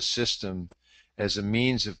into the system as a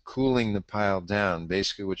means of cooling the pile down,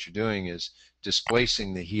 basically what you're doing is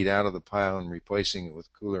displacing the heat out of the pile and replacing it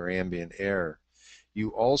with cooler ambient air. You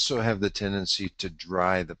also have the tendency to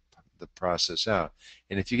dry the process out.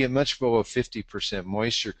 And if you get much below 50%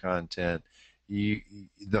 moisture content,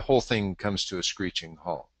 the whole thing comes to a screeching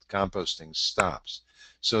halt. Composting stops.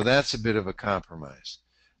 So that's a bit of a compromise.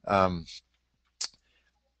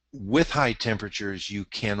 With high temperatures, you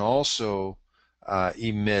can also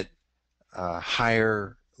emit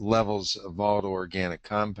higher levels of volatile organic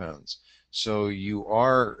compounds. So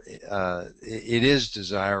it is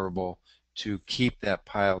desirable to keep that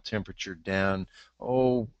pile temperature down,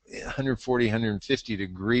 140, 150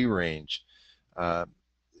 degree range.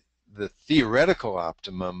 The theoretical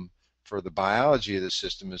optimum for the biology of the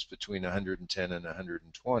system is between 110 and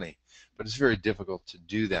 120, but it's very difficult to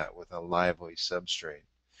do that with a lively substrate.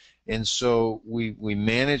 And so we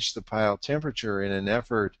manage the pile temperature in an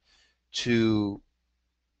effort to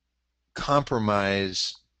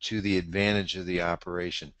compromise to the advantage of the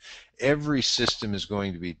operation. Every system is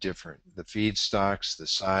going to be different. The feedstocks, the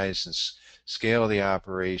size and scale of the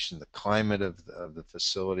operation, the climate of the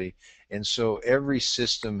facility, and so every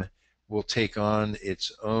system will take on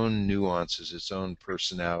its own nuances, its own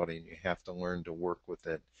personality, and you have to learn to work with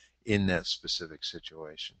it in that specific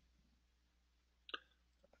situation.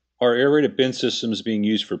 Are aerated bin systems being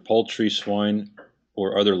used for poultry, swine,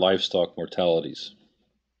 or other livestock mortalities?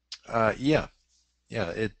 Yeah,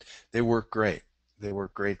 they work great. They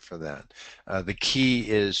work great for that. The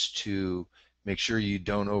key is to make sure you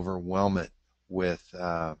don't overwhelm it with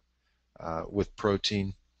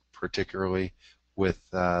protein, particularly with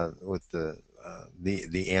the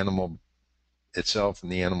animal itself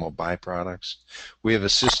and the animal byproducts. We have a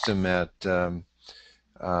system at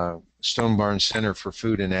Stone Barn Center for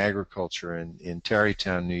Food and Agriculture in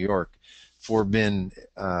Tarrytown, New York, 4-bin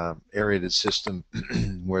aerated system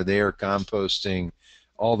where they are composting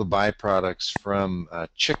all the byproducts from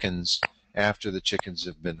chickens after the chickens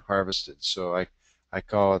have been harvested. So I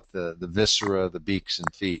call it the viscera, the beaks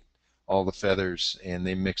and feet, all the feathers, and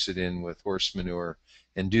they mix it in with horse manure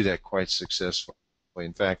and do that quite successfully.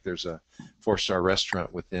 In fact, there's a 4-star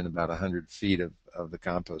restaurant within about 100 feet of the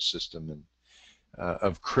compost system, and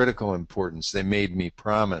of critical importance. They made me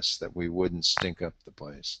promise that we wouldn't stink up the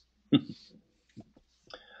place.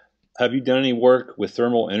 Have you done any work with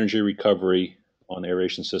thermal energy recovery on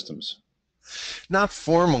aeration systems? Not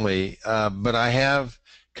formally, but I have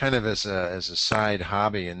kind of as a side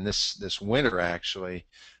hobby. And this winter, actually,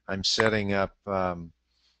 I'm setting up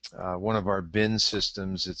one of our bin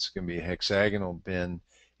systems. It's going to be a hexagonal bin,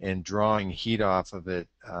 and drawing heat off of it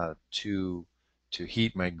to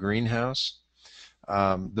heat my greenhouse.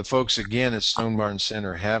 The folks again at Stone Barn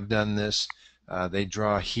Center have done this. They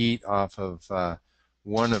draw heat off of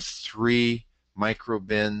one of 3 micro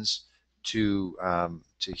bins to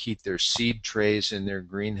heat their seed trays in their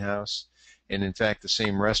greenhouse. And in fact, the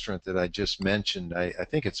same restaurant that I just mentioned, I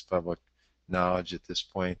think it's public knowledge at this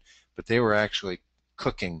point, but they were actually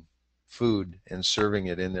cooking food and serving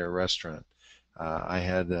it in their restaurant. I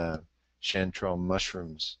had chanterelle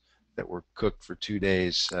mushrooms that were cooked for 2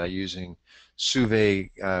 days using sous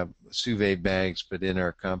vide bags, but in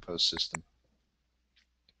our compost system.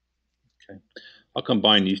 Okay, I'll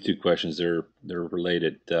combine these 2 questions. They're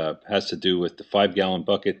related. Has to do with the 5-gallon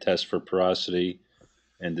bucket test for porosity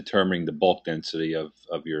and determining the bulk density of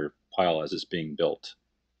your pile as it's being built.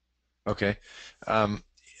 Okay,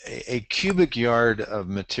 a cubic yard of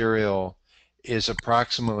material is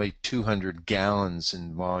approximately 200 gallons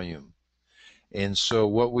in volume. And so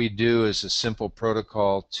what we do is a simple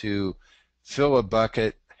protocol to fill a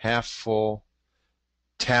bucket half full,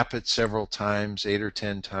 tap it several times, 8 or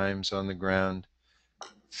 10 times on the ground,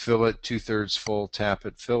 fill it 2/3 full, tap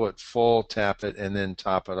it, fill it full, tap it, and then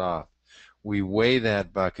top it off. We weigh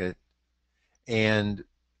that bucket, and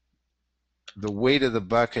the weight of the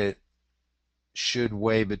bucket should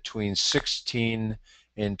weigh between 16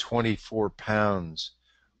 and 24 pounds,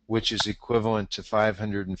 which is equivalent to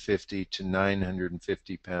 550 to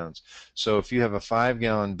 950 pounds. So if you have a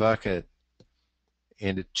 5-gallon bucket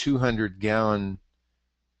and a 200-gallon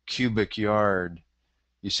cubic yard,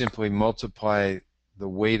 you simply multiply the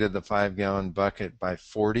weight of the 5-gallon bucket by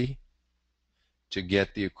 40 to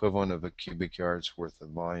get the equivalent of a cubic yard's worth of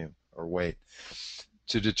volume or weight.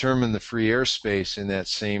 To determine the free air space in that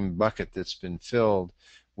same bucket that's been filled,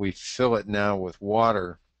 we fill it now with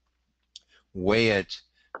water, weigh it.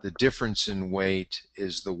 The difference in weight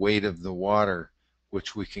is the weight of the water,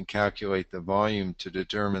 which we can calculate the volume to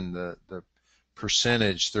determine the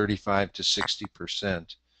percentage, 35 to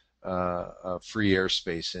 60% free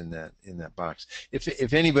airspace in that box.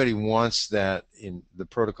 If anybody wants that, in the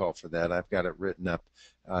protocol for that, I've got it written up.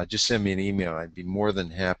 Just send me an email. I'd be more than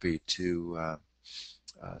happy to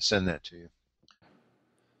send that to you.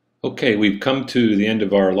 Okay, we've come to the end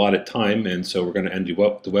of our allotted time, and so we're going to end the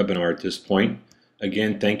webinar at this point.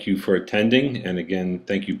 Again, thank you for attending, and again,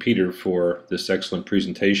 thank you, Peter, for this excellent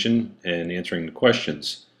presentation and answering the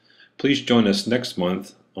questions. Please join us next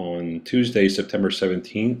month on Tuesday, September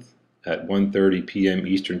 17th at 1:30 p.m.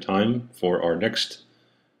 Eastern Time for our next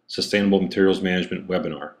Sustainable Materials Management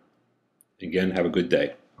webinar. Again, have a good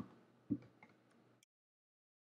day.